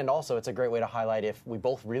short term. And also, it's a great way to highlight if we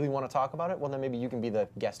both really want to talk about it. Well, then maybe you can be the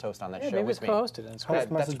guest host on that show maybe with it's me. co-hosted. And it's Host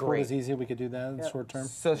That's message board great. is easy. We could do that in short term.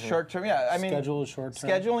 So short term, yeah. I mean, Schedule is short term.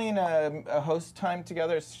 scheduling a host time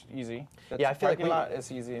together is easy. Yeah, I feel like parking lot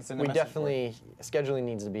is easy. It's in the We message board. definitely scheduling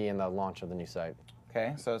needs to be in the launch of the new site.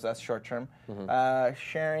 Okay, so that's short term.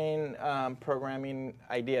 Sharing programming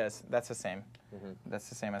ideas, that's the same. That's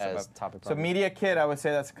the same as As above. topic So programming. media kit, I would say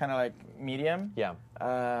that's kind of like medium. Yeah.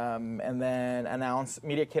 And then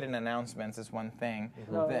media kit and announcements is one thing.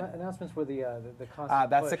 No, Then- announcements were the constant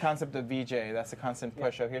that's the push. concept of VJ. That's the constant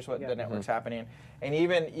push of here's what Yeah. the network's happening. And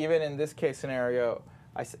even in this case scenario,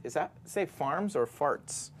 is that say farms or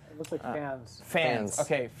farts? It looks like fans. Fans. Fans.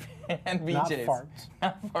 Okay, fan VJs. Not farts.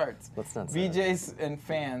 Not farts. Let's not say VJs and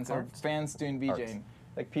fans, or fans doing VJing.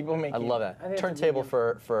 Like people making. I love I that. think it's Turntable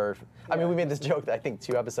medium. for I mean, we made this joke, I think,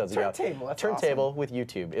 2 episodes ago. Turntable, that's Turntable with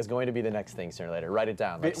YouTube is going to be the next thing sooner or later. Write it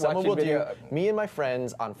down. Like someone watching will video. do, me and my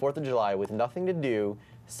friends on 4th of July with nothing to do,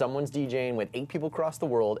 someone's DJing with 8 people across the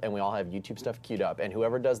world, and we all have YouTube stuff queued up. And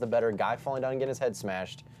whoever does the better guy falling down and getting his head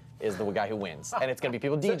smashed is the guy who wins. And it's going to be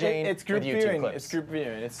people So DJing it's group with YouTube viewing. clips. It's group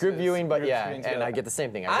viewing. It's Group viewing, but groups yeah, viewing and together. I get the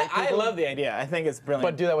same thing. I love the idea. I think it's brilliant.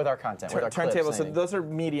 But do that with our content, with our clips. Turntable. So and- those are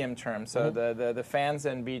medium term. So the fans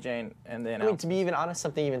and VJing and then. I mean, to be even honest,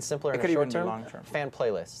 something even simpler in could the even short be term, long-term. fan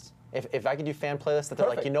playlists. If I could do fan playlists that they're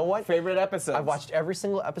like, Perfect. you know what? Favorite episodes. I've watched every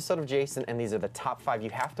single episode of Jason, and these are the top 5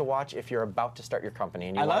 you have to watch if you're about to start your company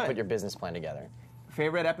and you I want love to put it. your business plan together.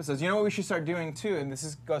 Favorite episodes. You know what we should start doing too, and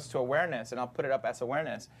this goes to awareness, and I'll put it up as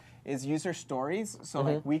awareness, is user stories. So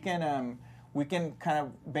like we can kind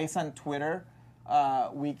of based on Twitter,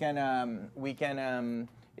 we can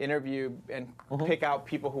interview and pick out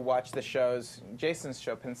people who watch the shows, Jason's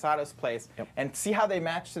show, Pensado's Place, and see how they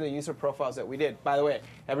match to the user profiles that we did. By the way,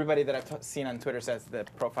 everybody that I've seen on Twitter says the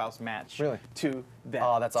profiles match Really? to the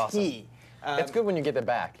Oh, that's awesome. T. It's good when you get it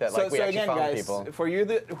back, that like we actually again, found guys, people.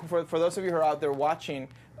 for those of you who are out there watching,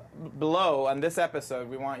 below on this episode,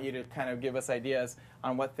 we want you to kind of give us ideas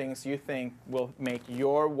on what things you think will make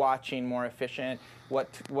your watching more efficient.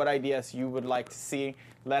 What ideas you would like to see.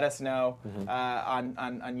 Let us know on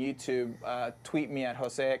YouTube. Tweet me at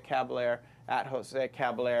Jose Caballero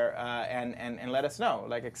and let us know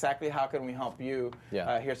like exactly how can we help you.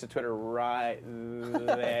 Yeah. Here's the Twitter right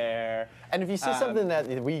there. And if you see something that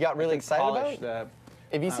we got really excited Polish about, the-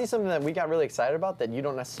 if you see something that we got really excited about that you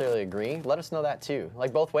don't necessarily agree, let us know that too.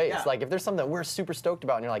 Like both ways. Yeah. Like if there's something that we're super stoked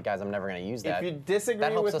about and you're like, guys, I'm never going to use that. If you disagree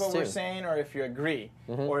that helps with us what we're too. saying, or if you agree,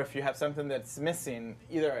 or if you have something that's missing,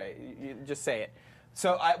 either way, you just say it.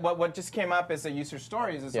 So what just came up is the user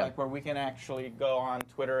stories is Yeah. like where we can actually go on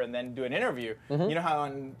Twitter and then do an interview. You know how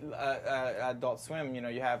on Adult Swim, you know,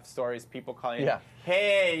 you have stories, people calling, Yeah.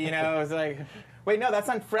 hey, you know, it's like, wait, no, that's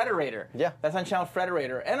on Frederator. Yeah. That's on Channel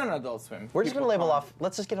Frederator and on Adult Swim. We're just going People to label calling. off,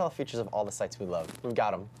 let's just get all the features of all the sites we love. We've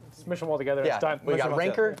got them. Smush them all together. Yeah, It's done. we got Well,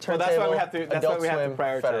 Ranker, well, that's why Turntable, we have to. That's Adult why we have Swim, to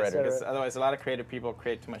prioritize. Federator. Because otherwise, a lot of creative people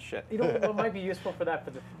create too much shit. You know what might be useful for that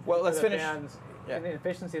for the Well, for let's the finish. fans Yeah. in the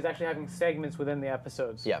efficiency is actually having segments within the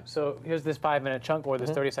episodes. Yeah. So here's this 5-minute chunk or this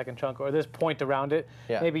 30-second chunk or this point around it.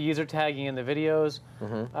 Yeah. Maybe user tagging in the videos.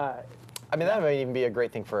 I mean, that might even be a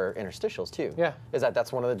great thing for interstitials too. Yeah. Is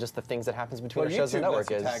that's one of just the things that happens between Well, our shows and YouTube network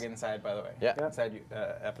lets you is. tag inside, by the way. Yeah. Inside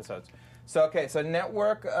episodes. So okay, so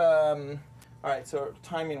network. All right, so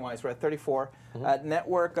timing-wise, we're at 34.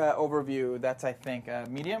 Network overview. That's I think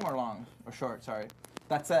medium or long or short. Sorry.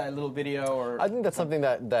 That's a little video or. I think that's something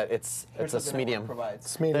that it's a medium. Provides.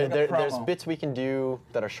 It's medium. There's promo. bits we can do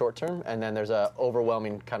that are short term, and then there's a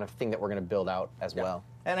overwhelming kind of thing that we're going to build out as well.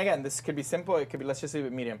 And again, this could be simple. It could be, let's just leave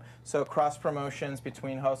it medium. So cross promotions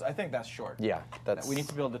between hosts. I think that's short. Yeah, that's. We need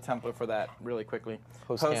to build a template for that really quickly.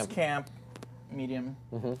 Host camp, medium.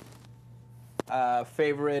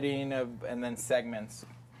 Favoriting of, and then segments.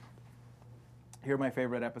 Here are my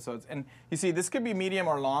favorite episodes. And you see, this could be medium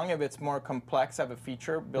or long if it's more complex, have a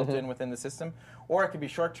feature built in within the system. Or it could be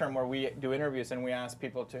short term where we do interviews and we ask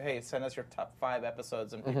people to, hey, send us your top 5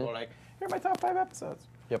 episodes. And people are like, here are my top 5 episodes.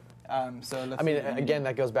 Yep. So let's I mean, do medium. again,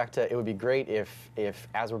 that goes back to it would be great if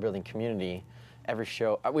as we're building community, every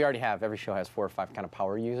show, every show has 4 or 5 kind of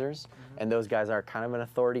power users. And those guys are kind of an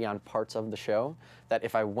authority on parts of the show that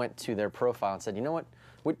if I went to their profile and said, you know what,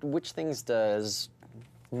 which things does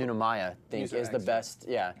Nunamaya think User is the X, best,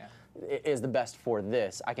 is the best for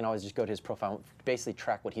this, I can always just go to his profile and basically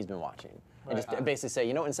track what he's been watching. And just basically say,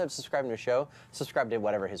 you know, instead of subscribing to a show, subscribe to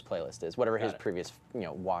whatever his playlist is, whatever his previous,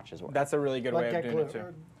 watches were. That's a really good way of doing it, too.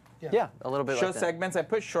 Yeah. A little bit Show like that. segments. I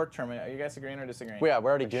put short term. Are you guys agreeing or disagreeing? Well, yeah, we're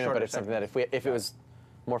already Like doing it, but shorter it's something that if it was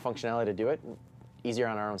more functionality to do it, easier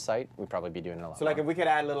on our own site, we'd probably be doing it a lot So like more. if we could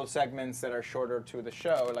add little segments that are shorter to the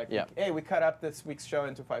show, like, Yeah. hey, we cut up this week's show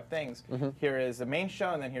into 5 things. Here is the main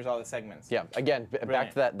show, and then here's all the segments. Yeah, again, back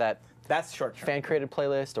to that That's short term. fan-created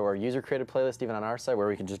playlist or user-created playlist, even on our site, where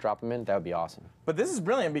we can just drop them in, that would be awesome. But this is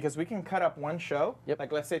brilliant because we can cut up one show, Yep.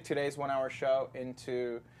 like let's say today's 1 hour show,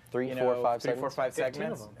 into 3, 4, 5 3, 4, segments. 5 15 of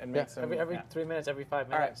segments, them. and make some. Every yeah. 3 minutes, every 5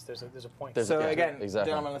 right. minutes, there's a point. There's- So Yeah, again, exactly.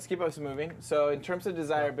 gentlemen, let's keep us moving. So in terms of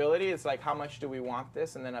desirability, it's like how much do we want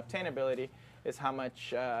this, and then obtainability is how much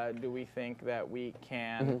do we think that we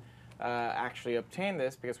can actually obtain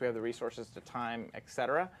this because we have the resources, the time,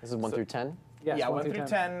 etc. This is 1 through 10. Yes, Yeah, 1 through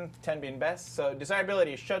 10, 10 being best. So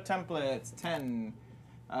desirability, show templates, 10.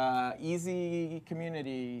 Easy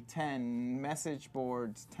community, 10. Message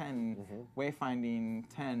boards, 10. Wayfinding,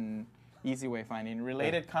 10. Easy wayfinding.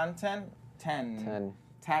 Related content, 10. 10.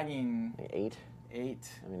 Tagging, 8.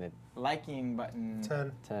 8. I mean, Liking button,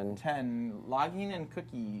 10. 10. 10. Logging and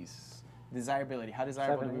cookies. Desirability. How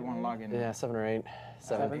desirable 7. do we want login? Yeah, 7 or 8.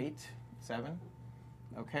 7. 8. 7.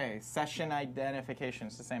 Okay. Session identification.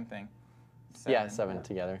 It's the same thing. Yeah, 7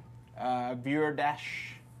 together. Viewer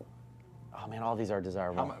dash. Oh man, all these are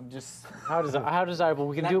desirable. Just How desirable?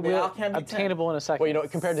 We can do they all can be obtainable in a second. Well, you know,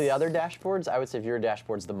 compared to the other dashboards, I would say viewer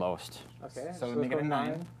dashboard's the most. Okay. So make it a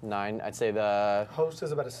 9. 9. I'd say the Host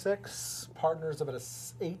is about a 6. Partners about a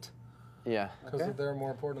 8 yeah, because Okay. they're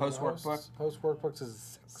more important. Host than hosts. workbook? Host workbooks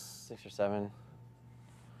is 6. 6 or 7.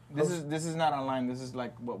 This is not online. This is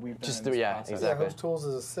like what we've done. Just in do- this yeah, process. exactly. Yeah, host tools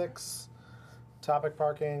is a 6. Topic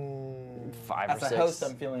parking 5 As or a 6. host,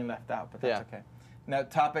 I'm feeling left out, but that's Yeah. okay. Now,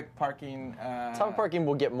 topic parking. Topic parking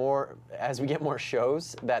will get more as we get more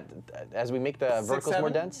shows. That as we make the 6, verticals more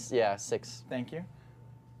 7? dense. Yeah, 6. Thank you.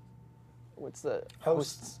 What's the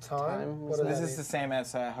host time. What's What This does that is the same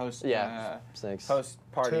as host. Yeah, 6. Host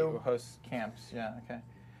party, 2. host camps. Yeah,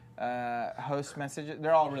 okay. Host messages.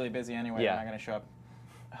 They're all really busy anyway. Yeah. They're not going to show up.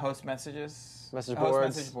 Host messages. Message host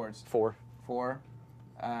boards. message boards. 4. 4.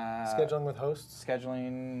 Scheduling with hosts.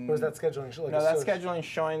 Scheduling. Or is that scheduling? Like No, a that's social- scheduling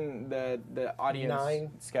showing the audience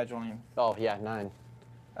 9. scheduling. Oh yeah, 9.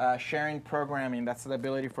 Sharing programming. That's the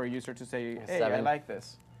ability for a user to say, hey, I 7. like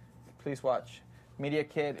this. Please watch. Media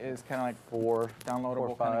kit is kind of like 4.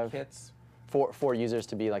 downloadable 4, kind of 5. kits. 4 users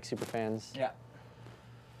to be like super fans. Yeah.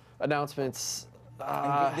 Announcements.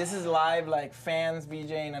 And this is live, like fans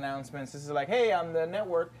VJing announcements. This is like, hey, on the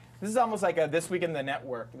network. This is almost like a This Week in the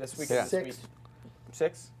Network. This week in Yeah. this 6. week.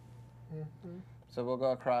 6? So we'll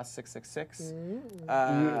go across 666.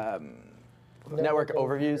 Network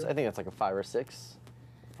overviews. I think that's like a 5 or 6.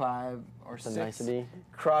 5 or It's a 6. nicety.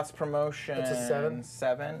 Cross promotion. That's a 7.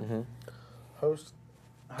 7. Host.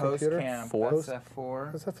 Host Computer? camp. 4. That's a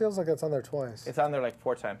 4. That feels like it's on there twice. It's on there like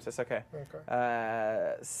 4 times. It's okay.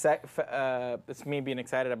 Okay. It's me being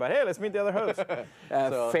excited about, hey, let's meet the other host.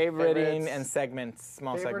 So, favoriting favorites. and segments,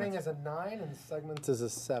 small Favoriting segments. is a 9 and segments is a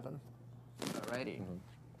 7. Alrighty.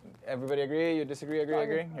 Everybody agree? You disagree? Agree? I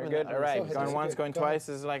Agree? agree. You're I'm good? in- All right. I'm in- Going it's once, good. going Go ahead. twice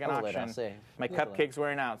is like an I'll let auction. us say. My Yeah. cupcake's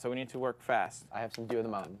wearing out, so we need to work fast. I have some dew in the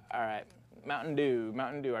mountain. All right. Mountain Dew,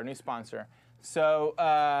 our new sponsor. So,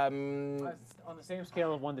 On the same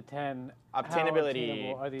scale of 1 to 10, Obtainability. how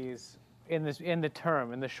obtainable are these in the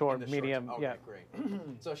term, in the short, medium? Yeah. great.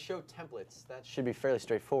 So show templates. That should be fairly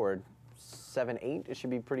straightforward. 7, 8. It should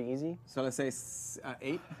be pretty easy. so let's say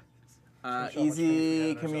 8.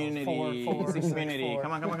 Easy community. Four, Easy six, community. four.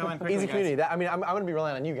 Come on, quickly, Easy guys. community. That, I mean, I'm going to be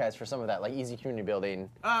relying on you guys for some of that, like easy community building.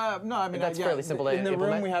 No, I mean That's fairly simple to In the room,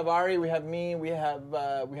 implement. we have Ari, we have me, we have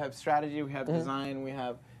strategy, we have design, we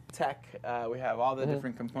have tech, we have all the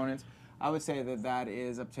different components. I would say that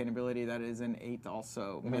is obtainability. That is an 8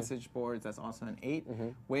 also. Message boards. That's also an 8.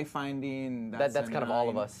 Wayfinding. That's That's a kind of 9. all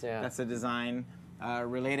of us. Yeah. That's a design.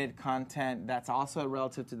 Related content. That's also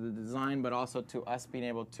relative to the design, but also to us being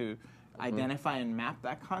able to identify and map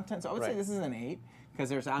that content. So I would say Right. this is an 8. Because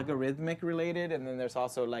there's algorithmic related, and then there's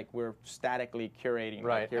also like we're statically curating.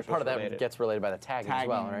 Right. Like, here's And part of what's that related. gets related by the tagging as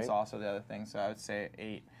well, Tagging right? is also the other thing. So I would say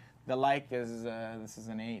 8. The like is this is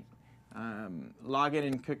an 8. Login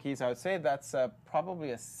and cookies, I would say that's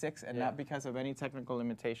probably a 6, and not because of any technical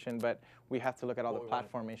limitation, but we have to look at all the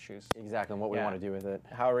platform issues. Exactly, and what we want to do with it.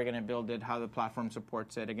 How are we going to build it? How the platform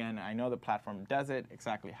supports it? Again, I know the platform does it.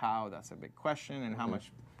 Exactly how? That's a big question, and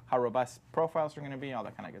how robust profiles are going to be. All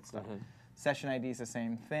that kind of good stuff. Session ID is the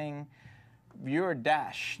same thing. Viewer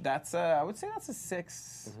dash, that's I would say that's a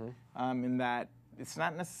 6 in that it's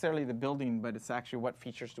not necessarily the building, but it's actually what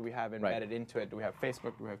features do we have embedded into it. Do we have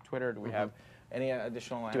Facebook? Do we have Twitter? Do we have any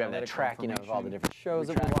additional Do we have that analytical tracking of all the information? different shows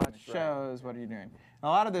that we Tracking watch? the shows, what are you doing? A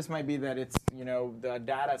lot of this might be that it's, the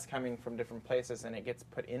data's coming from different places and it gets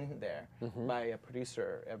put in there by a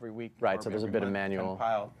producer every week. Right, or so there's a every bit of month, manual.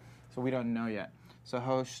 compiled. So we don't know yet. So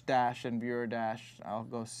host dash and viewer dash, I'll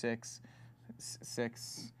go 6.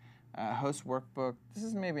 Host workbook, this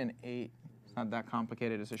is maybe an 8. It's not that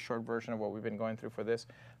complicated. It's a short version of what we've been going through for this.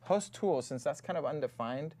 Host tools, since that's kind of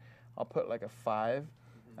undefined, I'll put like a 5.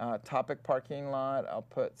 Topic parking lot, I'll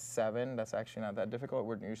put 7. That's actually not that difficult.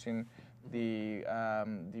 We're using the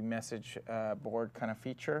message board kind of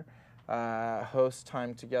feature. Host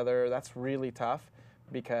time together, that's really tough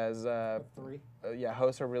because 3.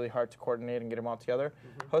 hosts are really hard to coordinate and get them all together.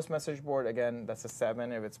 Host message board, again, that's a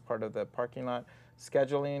 7 if it's part of the parking lot.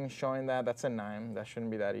 Scheduling, showing that's a 9. That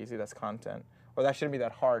shouldn't be that easy. That's content. Or that shouldn't be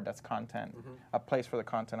that hard. That's content. A place for the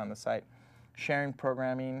content on the site. Sharing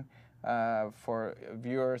programming for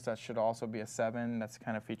viewers, that should also be a 7. That's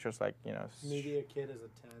kind of features like, Media kit is a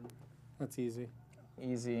 10. That's easy.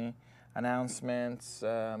 Easy. Announcements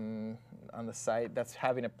on the site, that's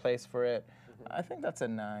having a place for it. I think that's a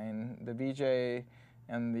 9. The VJ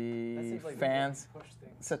and the fans,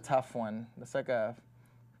 it's a tough one. That's like a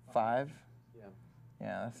 5.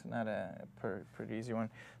 Yeah, that's not a pretty easy one.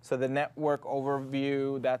 So the network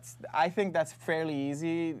overview, I think that's fairly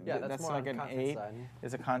easy. Yeah, that's more like on an content 8. side.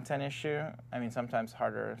 It's a content issue. I mean, sometimes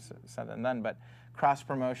harder said than done, but cross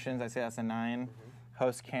promotions, I say that's a 9.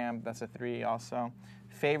 Host camp, that's a 3 also.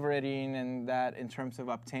 Favoriting and that in terms of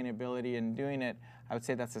obtainability and doing it, I would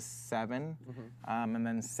say that's a 7. And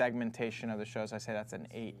then segmentation of the shows, I say that's an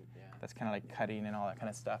 8. That's kind of like cutting and all that kind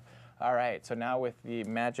of stuff. All right, so now with the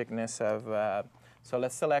magicness of, so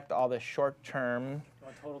let's select all the short-term.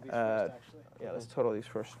 Total these first, actually. Yeah, let's total these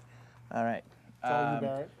first. All right. It's all you,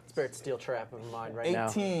 Barrett. Spirit steel trap of mine right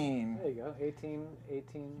 18. There you go. 18,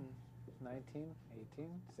 19,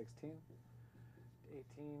 18, 16,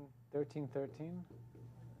 18, 13, 13.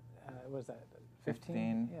 What is that?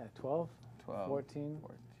 15. Yeah, 12, 12. 14,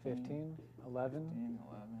 15, 11,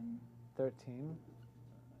 11. 13.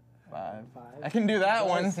 5. 5. I can do that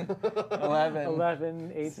one. 11.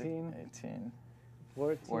 11, 18, 18.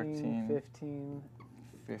 14, 15,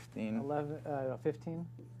 15. 11, 15,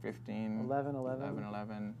 15. 11,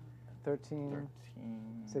 11. 13,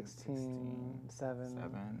 13. 16, 7,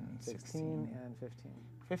 7. 16, and 15.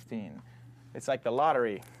 15. It's like the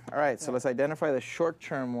lottery. All right, so let's identify the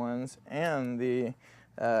short-term ones and the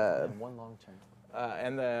And one long term.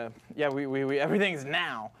 we everything's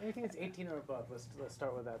now. Anything that's 18 or above, let's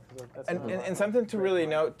start with that. 'Cause that's And something to really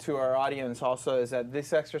note to our audience also is that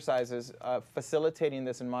this exercise is facilitating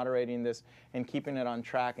this and moderating this and keeping it on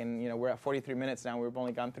track. And we're at 43 minutes now. We've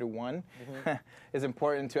only gone through 1. It's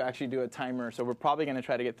important to actually do a timer. So we're probably going to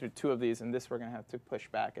try to get through 2 of these, and this we're going to have to push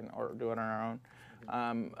back or do it on our own.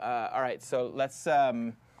 All right, so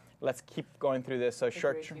let's keep going through this. So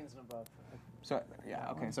short term. 18s and above. So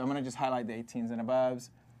yeah, okay. So I'm gonna just highlight the 18s and above.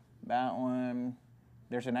 That one,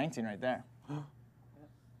 there's a 19 right there.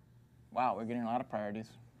 Wow, we're getting a lot of priorities.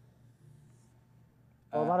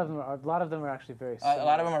 Well, a lot of them are actually very similar. A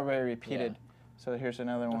lot of them are very repeated. So here's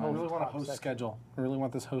another I one. really want a host schedule. I really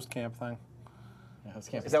want this host camp thing.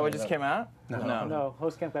 Is that what just came out? No,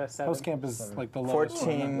 HostCamp got a 7. HostCamp is like the lowest.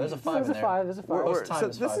 14. There's a 5 in there. There's a 5. So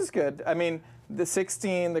this is good. I mean, the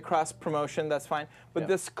 16, the cross promotion, that's fine. But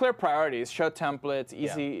this clear priorities: show templates,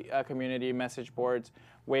 easy community message boards,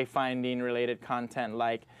 wayfinding related content.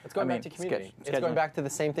 Like It's going back to community. It's going back to the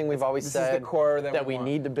same thing we've always said. This is the core that we want.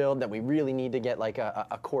 need to build. That we really need to get like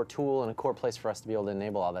a core tool and a core place for us to be able to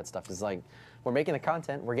enable all that stuff. Is like we're making the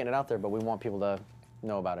content, we're getting it out there, but we want people to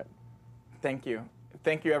know about it. Thank you.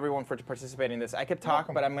 Thank you, everyone, for participating in this. I could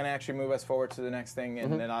talk, but I'm going to actually move us forward to the next thing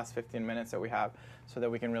in the last 15 minutes that we have so that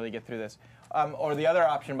we can really get through this. Or the other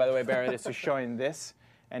option, by the way, Barrett, is to showing this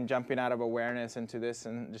and jumping out of awareness into this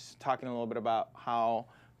and just talking a little bit about how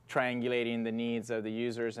triangulating the needs of the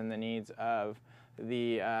users and the needs of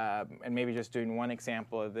the, and maybe just doing one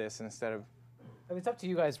example of this instead of. I mean, it's up to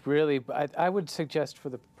you guys, really. But I would suggest, for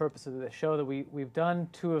the purpose of the show, that we've done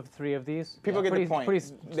 2 of 3 of these. People get the point.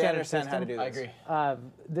 Pretty They understand how to do this. I agree.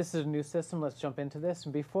 This is a new system. Let's jump into this.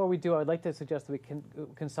 And before we do, I'd like to suggest that we can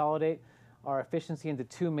consolidate our efficiency into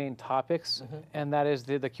 2 main topics, and that is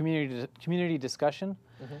the community discussion,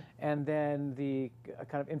 and then the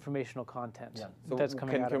kind of informational content that's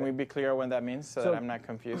coming out of it. Can we be clear what that means so that I'm not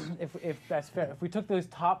confused? If that's fair, if we took those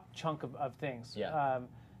top chunk of things, Yeah.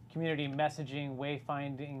 community messaging,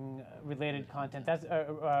 wayfinding, related content. That's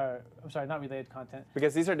I'm sorry, not related content.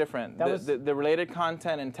 Because these are different. The related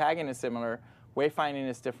content and tagging is similar. Wayfinding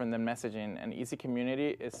is different than messaging, and easy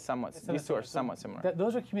community is somewhat. These two are somewhat similar.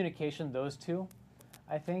 Those are communication. Those 2,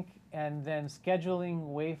 I think, and then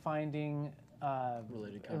scheduling, wayfinding,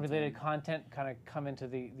 related content kind of come into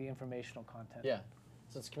the informational content. Yeah.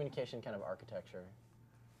 So it's communication kind of architecture.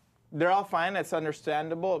 They're all fine. It's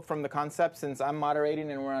understandable from the concept. Since I'm moderating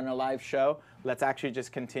and we're on a live show, let's actually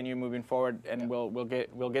just continue moving forward, and we'll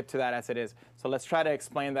get to that as it is. So let's try to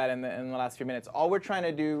explain that in the last few minutes. All we're trying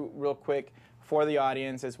to do real quick for the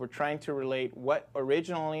audience is we're trying to relate what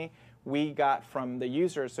originally we got from the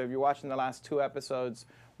users. So if you're watching the last 2 episodes,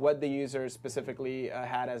 what the users specifically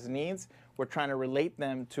had as needs, we're trying to relate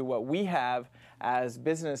them to what we have as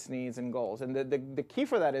business needs and goals. And the key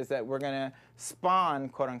for that is that we're going to spawn,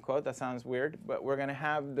 quote unquote, that sounds weird, but we're going to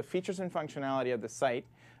have the features and functionality of the site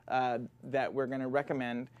that we're going to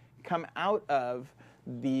recommend come out of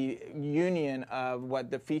the union of what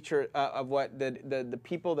the feature of what the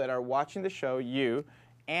people that are watching the show, you,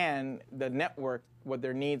 and the network, what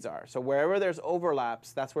their needs are. So wherever there's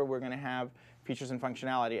overlaps, that's where we're going to have features and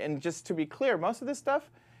functionality. And just to be clear, most of this stuff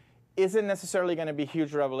isn't necessarily going to be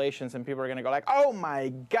huge revelations and people are going to go like, oh my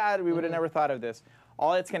God, we would have never thought of this.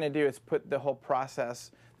 All it's going to do is put the whole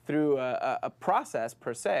process through a process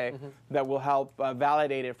per se that will help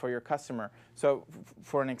validate it for your customer. So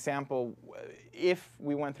for an example, if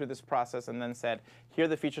we went through this process and then said, here are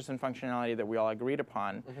the features and functionality that we all agreed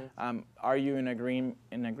upon, are you in agreement,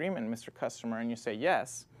 Mr. Customer? And you say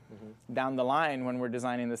yes. Down the line, when we're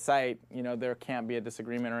designing the site, you know, there can't be a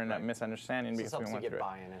disagreement or a misunderstanding because we went through it. It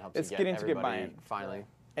helps you get buy-in. It helps It's you getting get to get everybody buy-in. finally.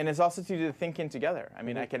 And it's also to do the thinking together. I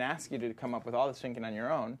mean, I can ask you to come up with all this thinking on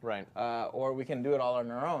your own, Right. Or we can do it all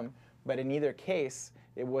on our own. But in either case,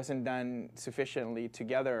 it wasn't done sufficiently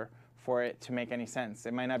together for it to make any sense.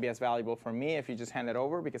 It might not be as valuable for me if you just hand it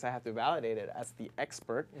over because I have to validate it as the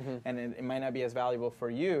expert, and it might not be as valuable for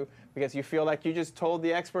you because you feel like you just told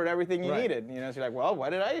the expert everything you needed. You know, so you're like, well, why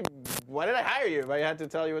did I hire you if I had to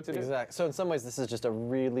tell you what to do? Exactly. So in some ways, this is just a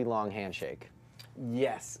really long handshake,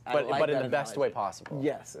 Yes, but in the best way possible.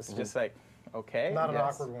 Yes, it's just like, okay. Not an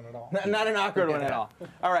yes. awkward one at all. Not an awkward one at all.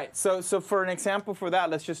 All right, so for an example for that,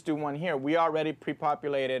 let's just do one here. We already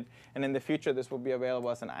pre-populated, and in the future this will be available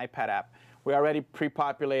as an iPad app. We already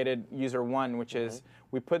pre-populated user 1, which is,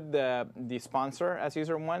 we put the sponsor as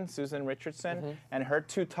user 1, Susan Richardson, and her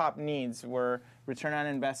 2 top needs were return on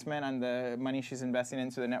investment on the money she's investing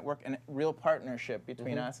into the network and real partnership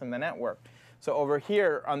between us and the network. So over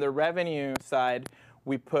here on the revenue side,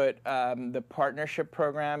 we put the partnership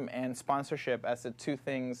program and sponsorship as the 2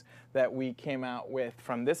 things that we came out with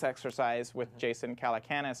from this exercise with Jason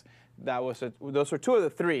Calacanis. Those were 2 of the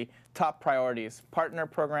 3 top priorities: partner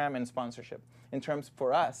program and sponsorship. In terms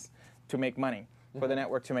for us to make money, for the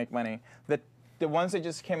network to make money. The ones that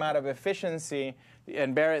just came out of efficiency,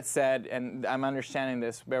 and Barrett said, and I'm understanding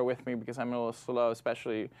this. Bear with me because I'm a little slow,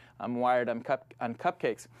 especially I'm wired on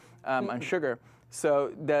cupcakes, on sugar.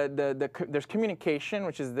 So there's communication,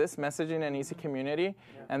 which is this, messaging and easy community,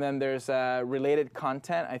 and then there's related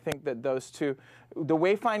content. I think that those 2, the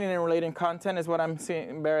wayfinding and related content is what I'm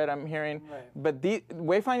seeing, Barrett, I'm hearing. Right. But the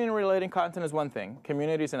wayfinding and related content is one thing,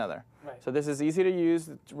 community is another. Right. So this is easy to use,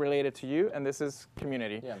 it's related to you, and this is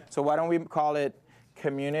community. Yeah. So why don't we call it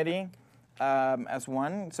community as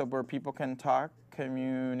one, so where people can talk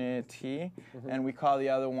community, and we call the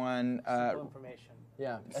other one Simple information.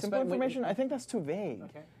 Yeah. simple information. I think that's too vague.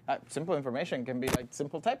 Okay. Simple information can be like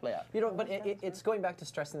simple type layout. You know, but it's going back to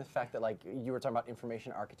stressing the fact that, like, you were talking about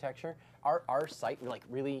information architecture. Our site, like,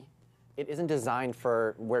 really, it isn't designed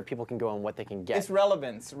for where people can go and what they can get. It's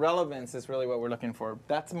relevance. Relevance is really what we're looking for.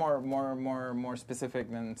 That's more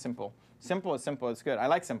specific than simple. Simple is simple. It's good. I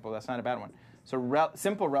like simple. That's not a bad one. So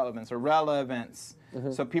simple relevance or relevance.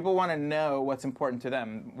 So people want to know what's important to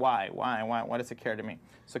them. Why? Why does it care to me?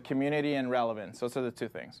 So community and relevance. Those are the two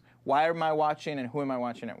things. Why am I watching and who am I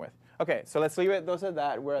watching it with? Okay, so let's leave it. Those are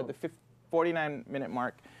that. We're at the 49-minute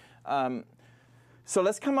mark. So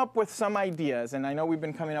let's come up with some ideas. And I know we've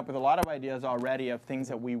been coming up with a lot of ideas already of things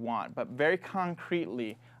that we want. But very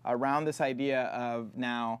concretely around this idea of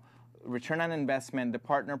now return on investment, the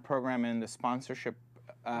partner program, and the sponsorship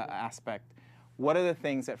aspect. What are the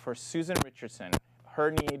things that for Susan Richardson, her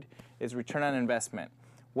need is return on investment?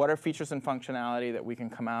 What are features and functionality that we can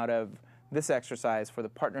come out of this exercise for the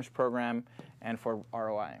partners program and for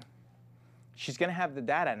ROI? She's going to have the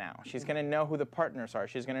data now. She's going to know who the partners are.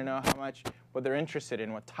 She's going to know how much, what they're interested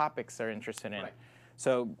in, what topics they're interested in. Right.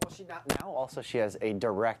 So Now also she has a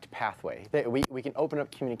direct pathway. We can open up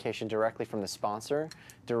communication directly from the sponsor,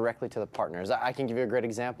 directly to the partners. I can give you a great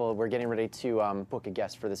example. We're getting ready to book a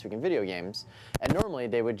guest for This Week in Video Games. And normally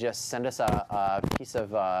they would just send us a piece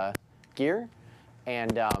of gear,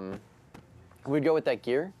 and we'd go with that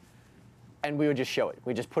gear, and we would just show it.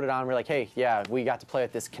 We just put it on. We're like, hey, yeah, we got to play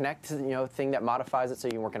with this Connect, thing that modifies it so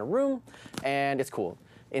you can work in a room, and it's cool.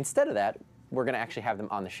 Instead of that, we're going to actually have them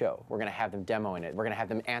on the show. We're going to have them demoing it. We're going to have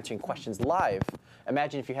them answering questions live.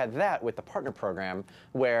 Imagine if you had that with the partner program,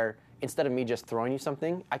 where instead of me just throwing you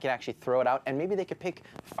something, I could actually throw it out, and maybe they could pick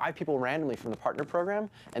 5 people randomly from the partner program,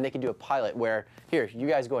 and they could do a pilot where, here, you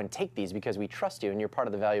guys go and take these because we trust you and you're part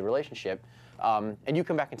of the value relationship, and you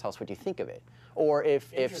come back and tell us what you think of it. Or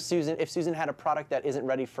if Susan had a product that isn't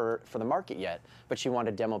ready for the market yet, but she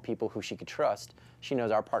wanted to demo people who she could trust, she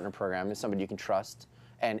knows our partner program is somebody you can trust,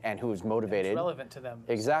 and who's motivated. It's relevant to them.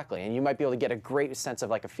 Exactly, and you might be able to get a great sense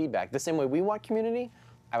of like a feedback. The same way we want community,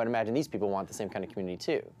 I would imagine these people want the same kind of community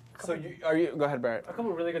too. So go ahead, Barrett. A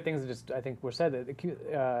couple of really good things that just I think were said.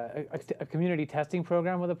 A community testing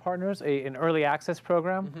program with the partners, an early access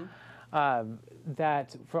program.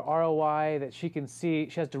 That for ROI, that she can see,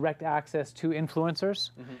 she has direct access to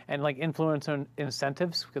influencers and like influencer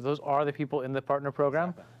incentives, because those are the people in the partner program.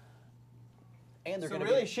 Exactly. And they're So going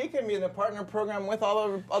really, she can be in the partner program with all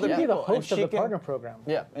of other Be people. the host of and the partner program.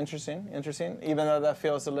 Yeah. Interesting. Even though that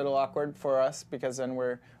feels a little awkward for us, because then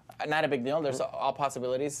we're not a big deal. There's all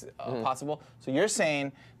possibilities possible. So you're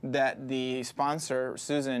saying that the sponsor,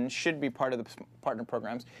 Susan, should be part of the partner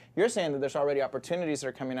programs. You're saying that there's already opportunities that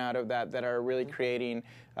are coming out of that are really creating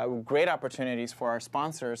great opportunities for our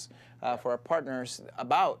sponsors, for our partners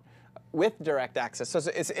with direct access. So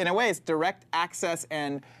it's, in a way, it's direct access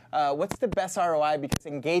and what's the best ROI? Because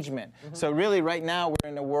engagement. So really, right now, we're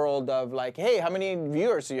in a world of like, hey, how many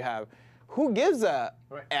viewers do you have? Who gives a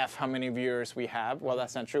F how many viewers we have? Well,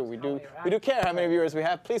 that's not true. We do care how many viewers we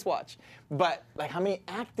have. Please watch. But like, how many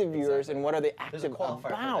active viewers and what are they active about?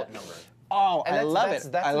 That number. Oh, And I love that's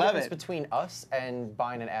it. That's I the love difference it. between us and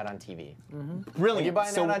buying an ad on TV. Brilliant. When you buy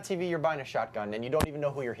an So ad on TV, you're buying a shotgun, and you don't even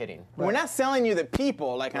know who you're hitting. we're not selling you the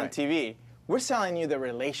people like on TV. We're selling you the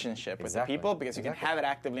relationship with the Exactly. people, because you can have it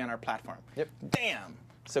actively on our platform. Yep. Damn.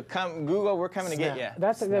 So come, Google, we're coming to get you.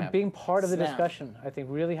 That's like being part of the Snap. discussion. I think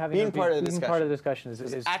really having Being part of the being part of the discussion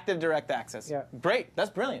is Active direct access. Yeah. Great.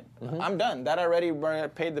 That's brilliant. I'm done. That already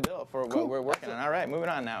paid the bill for what we're working on. All right, moving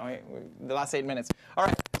on now. The last 8 minutes. All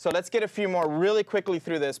right, so let's get a few more really quickly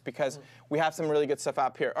through this, because we have some really good stuff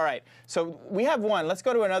up here. All right, so we have one. Let's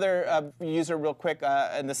go to another user real quick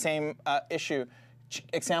in the same issue.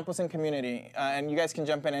 Examples in community, and you guys can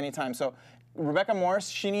jump in anytime. So Rebecca Morse,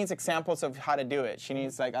 she needs examples of how to do it. She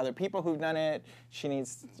needs like other people who've done it. She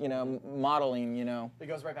needs, modeling, It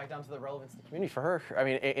goes right back down to the relevance of the community for her. I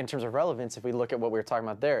mean, in terms of relevance, if we look at what we were talking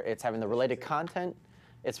about there, it's having the related content,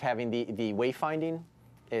 it's having the wayfinding,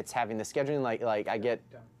 it's having the scheduling. Like I get,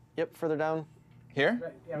 further down. Here?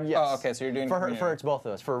 Right, yeah, Yes. Oh, okay, so you're doing for her. community. For it's both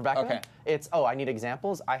of us. For Rebecca, Okay. it's I need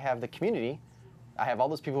examples. I have the community. I have all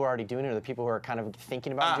those people who are already doing it, or the people who are kind of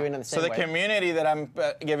thinking about doing it in the same way. So the community that I'm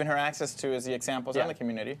giving her access to is the examples on the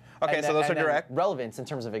community. Okay, And so those are and then direct. relevance in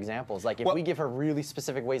terms of examples. Like if we give her really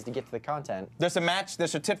specific ways to get to the content, There's a match.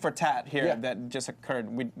 There's a tit for tat here Yeah. that just occurred.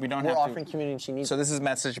 We don't we're have offering to. community she needs. So this is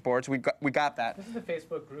message boards. We got that. This is the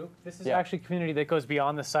Facebook group. This is Yeah. actually community that goes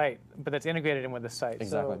beyond the site, but that's integrated in with the site.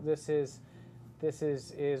 Exactly. So this is This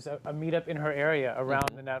is a meetup in her area around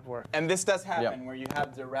the network. And this does happen where you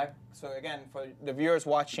have direct. So again, for the viewers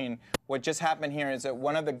watching, what just happened here is that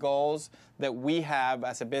one of the goals that we have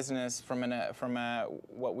as a business from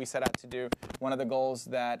what we set out to do, one of the goals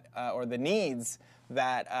that or the needs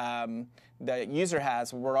that the user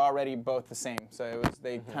has were already both the same. So it was,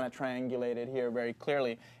 they kind of triangulated here very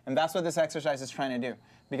clearly, and that's what this exercise is trying to do.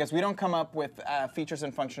 Because we don't come up with features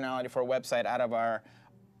and functionality for a website out of our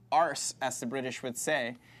arse, as the British would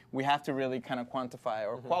say. We have to really kind of quantify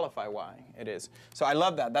or qualify why it is. So I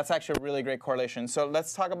love that. That's actually a really great correlation. So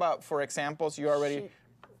let's talk about, for examples, you already,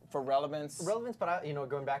 for relevance. Relevance, but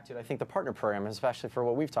going back to it, I think the partner program, especially for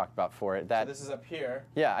what we've talked about for it, that So this is up here.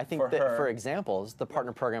 yeah, I think for that her. for examples, the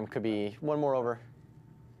partner program could be one more over.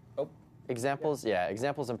 Oh, Examples, yeah,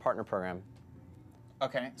 examples and partner program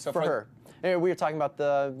okay. So for her. And we were talking about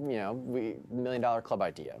the $1 million club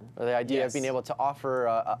idea, or the idea of being able to offer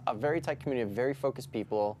a very tight community of very focused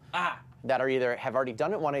people that are either have already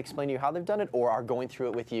done it, want to explain to you how they've done it, or are going through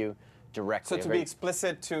it with you directly. So to be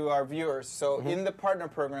explicit to our viewers, so in the partner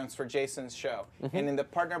programs for Jason's show, and in the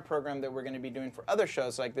partner program that we're going to be doing for other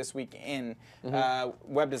shows like This Week in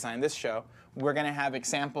Web Design, this show, we're going to have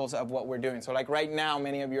examples of what we're doing. So like right now,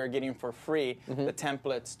 many of you are getting for free the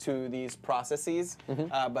templates to these processes,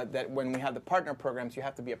 but that when we have the partner programs, you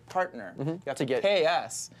have to be a partner. You have to pay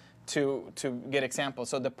us to get examples.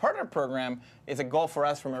 So the partner program is a goal for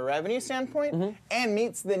us from a revenue standpoint and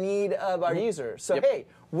meets the need of our users. So hey,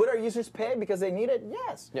 would our users pay because they need it?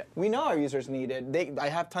 Yes. We know our users need it. I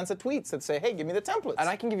have tons of tweets that say, hey, give me the templates. And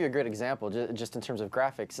I can give you a great example, just in terms of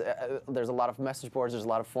graphics. There's a lot of message boards, there's a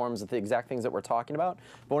lot of forums of the exact things that we're talking about.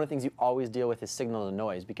 But one of the things you always deal with is signal to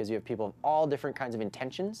noise, because you have people of all different kinds of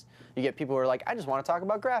intentions. You get people who are like, I just want to talk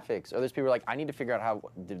about graphics. Or there's people who are like, I need to figure out how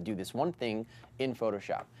to do this one thing in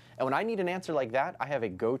Photoshop. And when I need an answer like that, I have a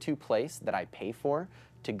go-to place that I pay for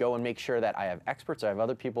to go and make sure that I have experts, or I have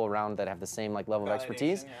other people around that have the same level of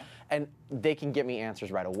expertise, and they can get me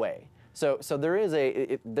answers right away. So there is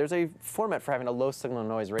there's a format for having a low signal to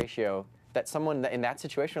noise ratio that someone in that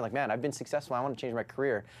situation are like, man, I've been successful, I want to change my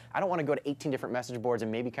career. I don't want to go to 18 different message boards and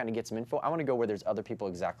maybe kind of get some info. I want to go where there's other people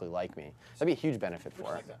exactly like me. That'd be a huge benefit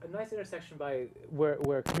for us. A nice intersection by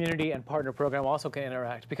where community and partner program also can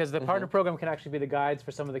interact, because the partner program can actually be the guides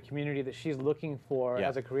for some of the community that she's looking for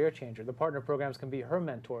as a career changer. The partner programs can be her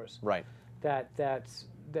mentors. Right. That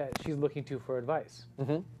she's looking to for advice.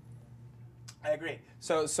 I agree.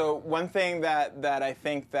 So one thing that I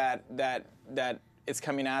think that is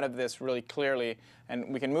coming out of this really clearly,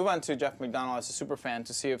 and we can move on to Jeff McDonald as a super fan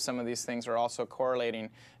to see if some of these things are also correlating.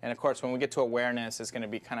 And of course, when we get to awareness, it's going to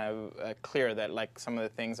be kind of clear that like some of the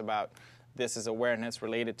things about this is awareness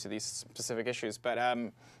related to these specific issues, but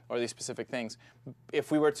or these specific things.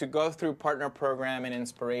 If we were to go through partner program and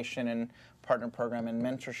inspiration and partner program and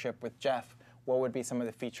mentorship with Jeff, what would be some of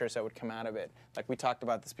the features that would come out of it? Like we talked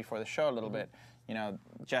about this before the show a little bit.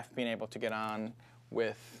 Jeff being able to get on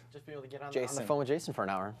with Just be able to get on Jason. the phone with Jason for an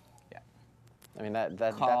hour. Yeah. I mean,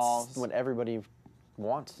 that's what everybody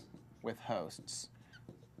wants. With hosts.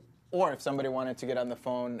 Or if somebody wanted to get on the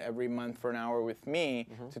phone every month for an hour with me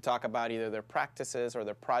to talk about either their practices or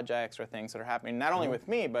their projects or things that are happening, not only with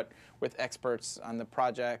me, but with experts on the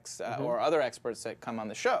projects or other experts that come on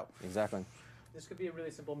the show. Exactly. This could be a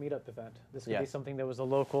really simple meetup event. This could be something that was a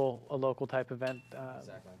local type event.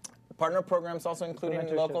 Exactly. Partner programs also including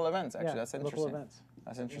mentorship. local events. Actually, that's interesting. Local events.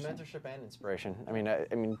 That's interesting. Mentorship and inspiration. I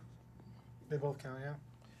mean, They both count, yeah.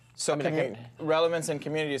 So relevance and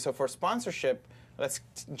community. So for sponsorship, let's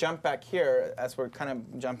jump back here as we're kind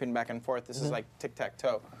of jumping back and forth. This is like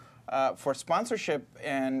tic-tac-toe. For sponsorship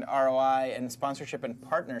and ROI and sponsorship and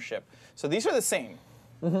partnership. So these are the same.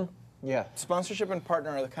 yeah. Sponsorship and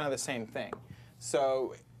partner are kind of the same thing.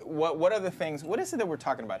 So what are the things, what is it that we're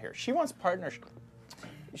talking about here? She wants partnership.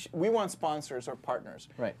 We want sponsors or partners.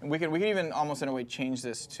 Right. And we can even almost in a way change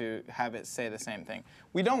this to have it say the same thing.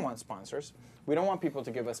 We don't want sponsors. We don't want people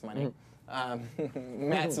to give us money.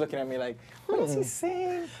 Matt's looking at me like, what is he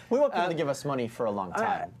saying? We want people to give us money for a long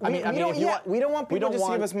time. We don't want people to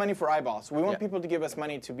give us money for eyeballs. We want Yeah. people to give us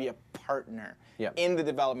money to be a partner Yeah. in the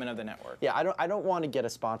development of the network. Yeah, I don't want to get a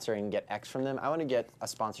sponsor and get X from them. I want to get a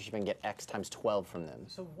sponsorship and get X times 12 from them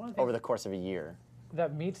So one of the over the course of a year.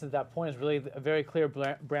 that meets at that point is really a very clear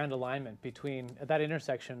brand alignment between at that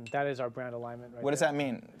intersection. That is our brand alignment right What does that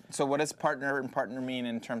mean? So what does partner and partner mean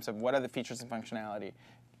in terms of what are the features and functionality?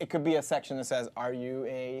 It could be a section that says, are you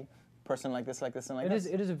a person like this, like this, and like this?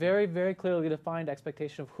 It is a very, very clearly defined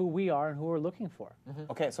expectation of who we are and who we're looking for.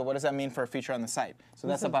 Okay, so what does that mean for a feature on the site? So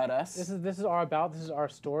that's about us? This is our about. This is our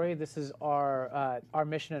story. This is our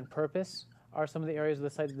mission and purpose. are some of the areas of the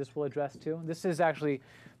site that this will address too. This is actually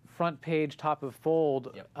front page, top of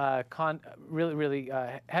fold, really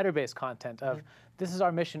header-based content of this is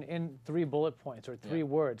our mission in 3 bullet points or 3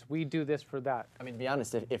 words. We do this for that. I mean, to be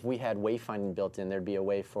honest, if we had wayfinding built in, there'd be a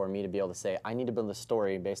way for me to be able to say, I need to build a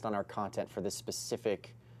story based on our content for this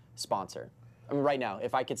specific sponsor. I mean, right now,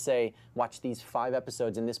 if I could say, watch these 5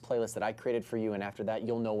 episodes in this playlist that I created for you, and after that,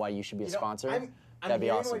 you'll know why you should be a sponsor. I'm That'd be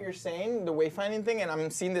hearing awesome. what you're saying, the wayfinding thing, and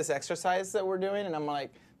I'm seeing this exercise that we're doing, and I'm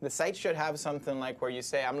like, the site should have something like where you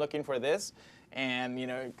say, I'm looking for this, and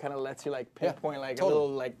it kind of lets you like pinpoint a little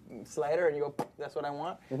like slider, and you go, that's what I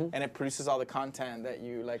want, and it produces all the content that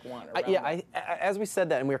you like want. As we said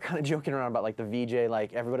that, and we were kind of joking around about like the VJ,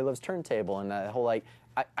 like everybody loves turntable, and that whole like,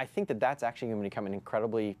 I think that's actually going to become an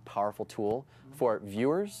incredibly powerful tool for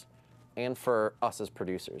viewers and for us as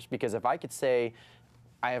producers, because if I could say,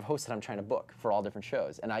 I have hosts that I'm trying to book for all different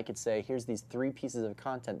shows, and I could say, here's these 3 pieces of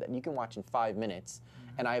content that you can watch in 5 minutes,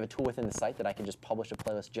 and I have a tool within the site that I can just publish a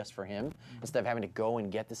playlist just for him, instead of having to go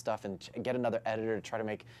and get this stuff and get another editor to try to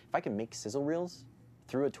make. If I can make sizzle reels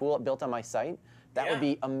through a tool built on my site, that would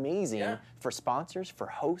be amazing for sponsors, for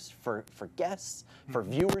hosts, for guests, for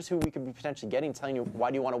viewers who we could be potentially getting, telling you,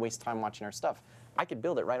 why do you want to waste time watching our stuff? I could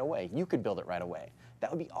build it right away. You could build it right away.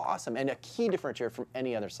 That would be awesome, and a key differentiator from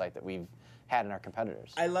any other site that we've had in our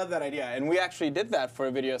competitors. I love that idea, and we actually did that for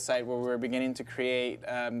a video site where we were beginning to create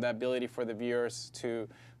the ability for the viewers to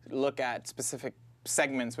look at specific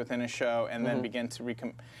segments within a show and then begin to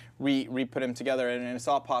re-put them together, and it's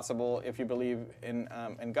all possible if you believe in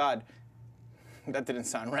God. That didn't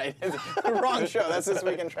sound right. Wrong show. That's This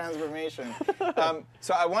Week in Transformation.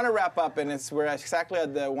 So I want to wrap up, and we're exactly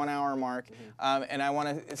at the 1 hour mark. And I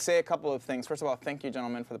want to say a couple of things. First of all, thank you,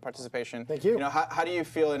 gentlemen, for the participation. Thank you. How do you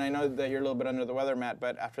feel? And I know that you're a little bit under the weather, Matt,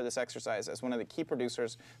 but after this exercise, as one of the key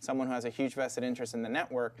producers, someone who has a huge vested interest in the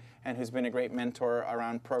network, and who's been a great mentor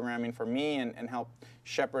around programming for me and helped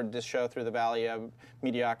shepherd this show through the valley of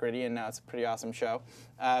mediocrity, and now it's a pretty awesome show.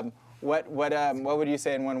 What would you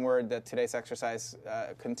say in one word that today's exercise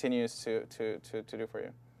continues to do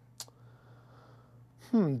for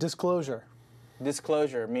you? Disclosure.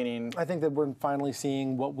 Disclosure, meaning? I think that we're finally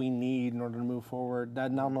seeing what we need in order to move forward,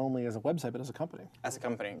 that not only as a website, but as a company. As a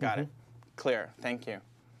company, got it. Clear, thank you.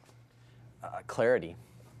 Clarity.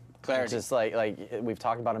 Clarity. Just like we've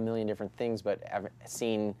talked about a million different things, but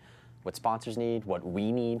seeing what sponsors need, what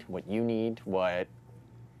we need, what you need, what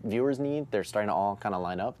viewers need, they're starting to all kind of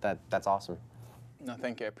line up. That's awesome. No,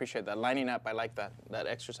 thank you. I appreciate that. Lining up, I like that. That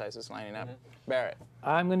exercise is lining up. Barrett.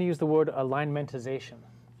 I'm going to use the word alignmentization.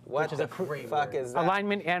 What Which is the a great fuck is that?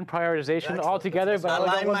 Alignment and prioritization all together. But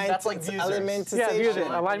that's like alignmentization. yeah, views it.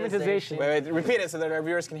 Alignmentization. Wait, repeat it so that our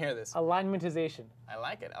viewers can hear this. Alignmentization. I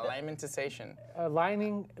like it. Alignmentization.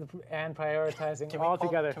 Aligning and prioritizing all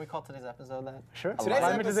together. Can we call today's episode that? Sure. Today's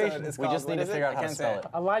episode Alignmentization. is We called, just need what to is figure out I how to can't say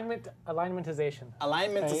spell it. Alignmentization.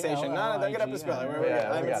 Alignmentization. No, don't get up and spell it.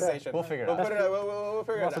 Yeah, we got it. Alignmentization. We'll figure it We'll out. put it out. We'll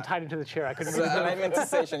figure it Also out. tied into the chair. I couldn't So remember.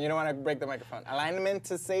 alignmentization. You don't want to break the microphone.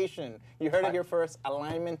 Alignmentization. You heard it here first.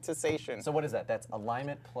 Alignmentization. So what is that? That's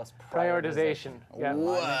alignment plus Prioritization. Yeah.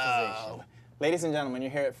 Wow. Ladies and gentlemen, you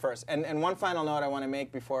hear it first. And one final note I want to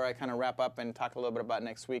make before I kind of wrap up and talk a little bit about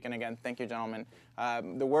next week. And again, thank you, gentlemen.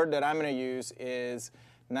 The word that I'm going to use is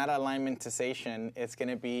not alignmentization. It's going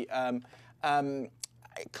to be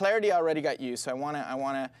clarity. Already got used, so I want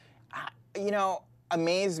to,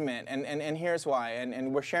 amazement. And here's why.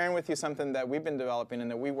 And we're sharing with you something that we've been developing and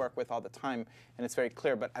that we work with all the time, and it's very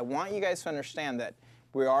clear. But I want you guys to understand that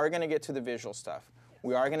we are going to get to the visual stuff.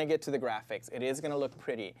 We are going to get to the graphics. It is going to look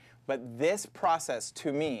pretty. But this process,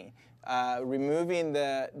 to me, removing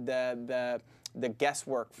the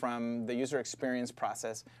guesswork from the user experience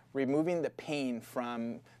process, removing the pain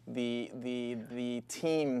from the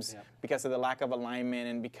teams because of the lack of alignment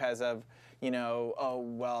and because of, oh,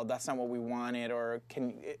 well, that's not what we wanted, or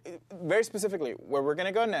very specifically, where we're going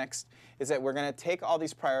to go next is that we're going to take all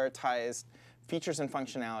these prioritized features and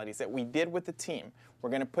functionalities that we did with the team. We're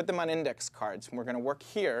going to put them on index cards. We're going to work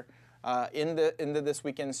here in the This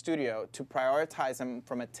Weekend studio to prioritize them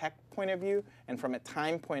from a tech point of view and from a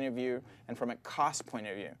time point of view and from a cost point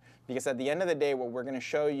of view. Because at the end of the day, what we're going to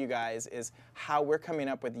show you guys is how we're coming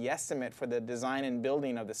up with the estimate for the design and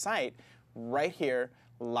building of the site right here,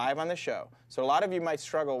 live on the show. So a lot of you might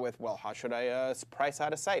struggle with, well, how should I price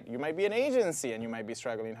out a site? You might be an agency and you might be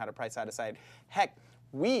struggling how to price out a site. Heck,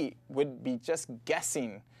 we would be just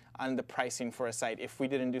guessing on the pricing for a site if we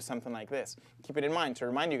didn't do something like this. Keep it in mind, to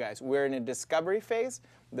remind you guys, we're in a discovery phase.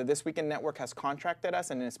 The This Weekend Network has contracted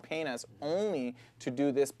us and is paying us only to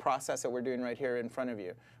do this process that we're doing right here in front of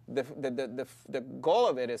you. the goal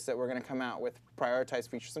of it is that we're going to come out with prioritized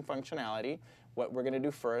features and functionality. What we're going to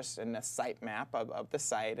do first, and a site map of the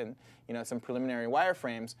site, and some preliminary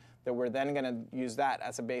wireframes. That we're then going to use that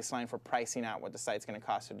as a baseline for pricing out what the site's going to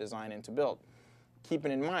cost to design and to build.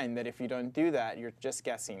 Keeping in mind that if you don't do that, you're just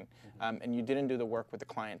guessing, and you didn't do the work with the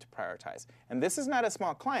client to prioritize. And this is not a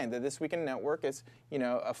small client. The This Week in Network is,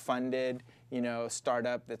 a funded,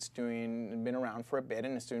 startup that's been around for a bit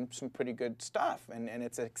and is doing some pretty good stuff. And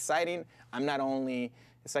it's exciting. I'm not only,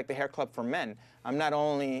 it's like the hair club for men. I'm not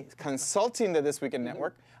only consulting the This Week in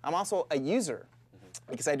Network, I'm also a user,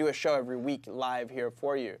 because I do a show every week live here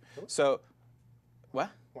for you. So,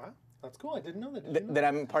 what? Wow. That's cool. I didn't know that. That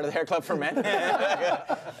I'm part of the hair club for men.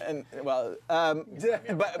 And well,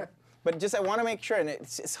 but just I want to make sure, and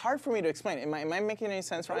it's hard for me to explain. Am I making any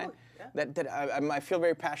sense, Ryan? Yeah. That I feel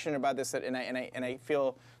very passionate about this, and I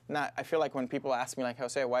feel not. I feel like when people ask me, like,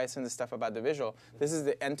 Jose, why isn't this stuff about the visual? This is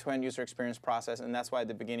the end-to-end user experience process, and that's why at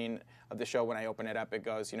the beginning of the show, when I open it up, it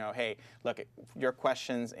goes, hey, look, your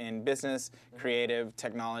questions in business, creative,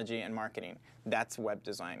 technology, and marketing. That's web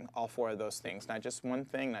design. All four of those things, not just one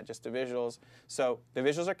thing, not just the visuals. So the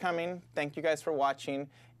visuals are coming. Thank you guys for watching,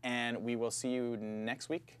 and we will see you next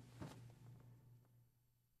week.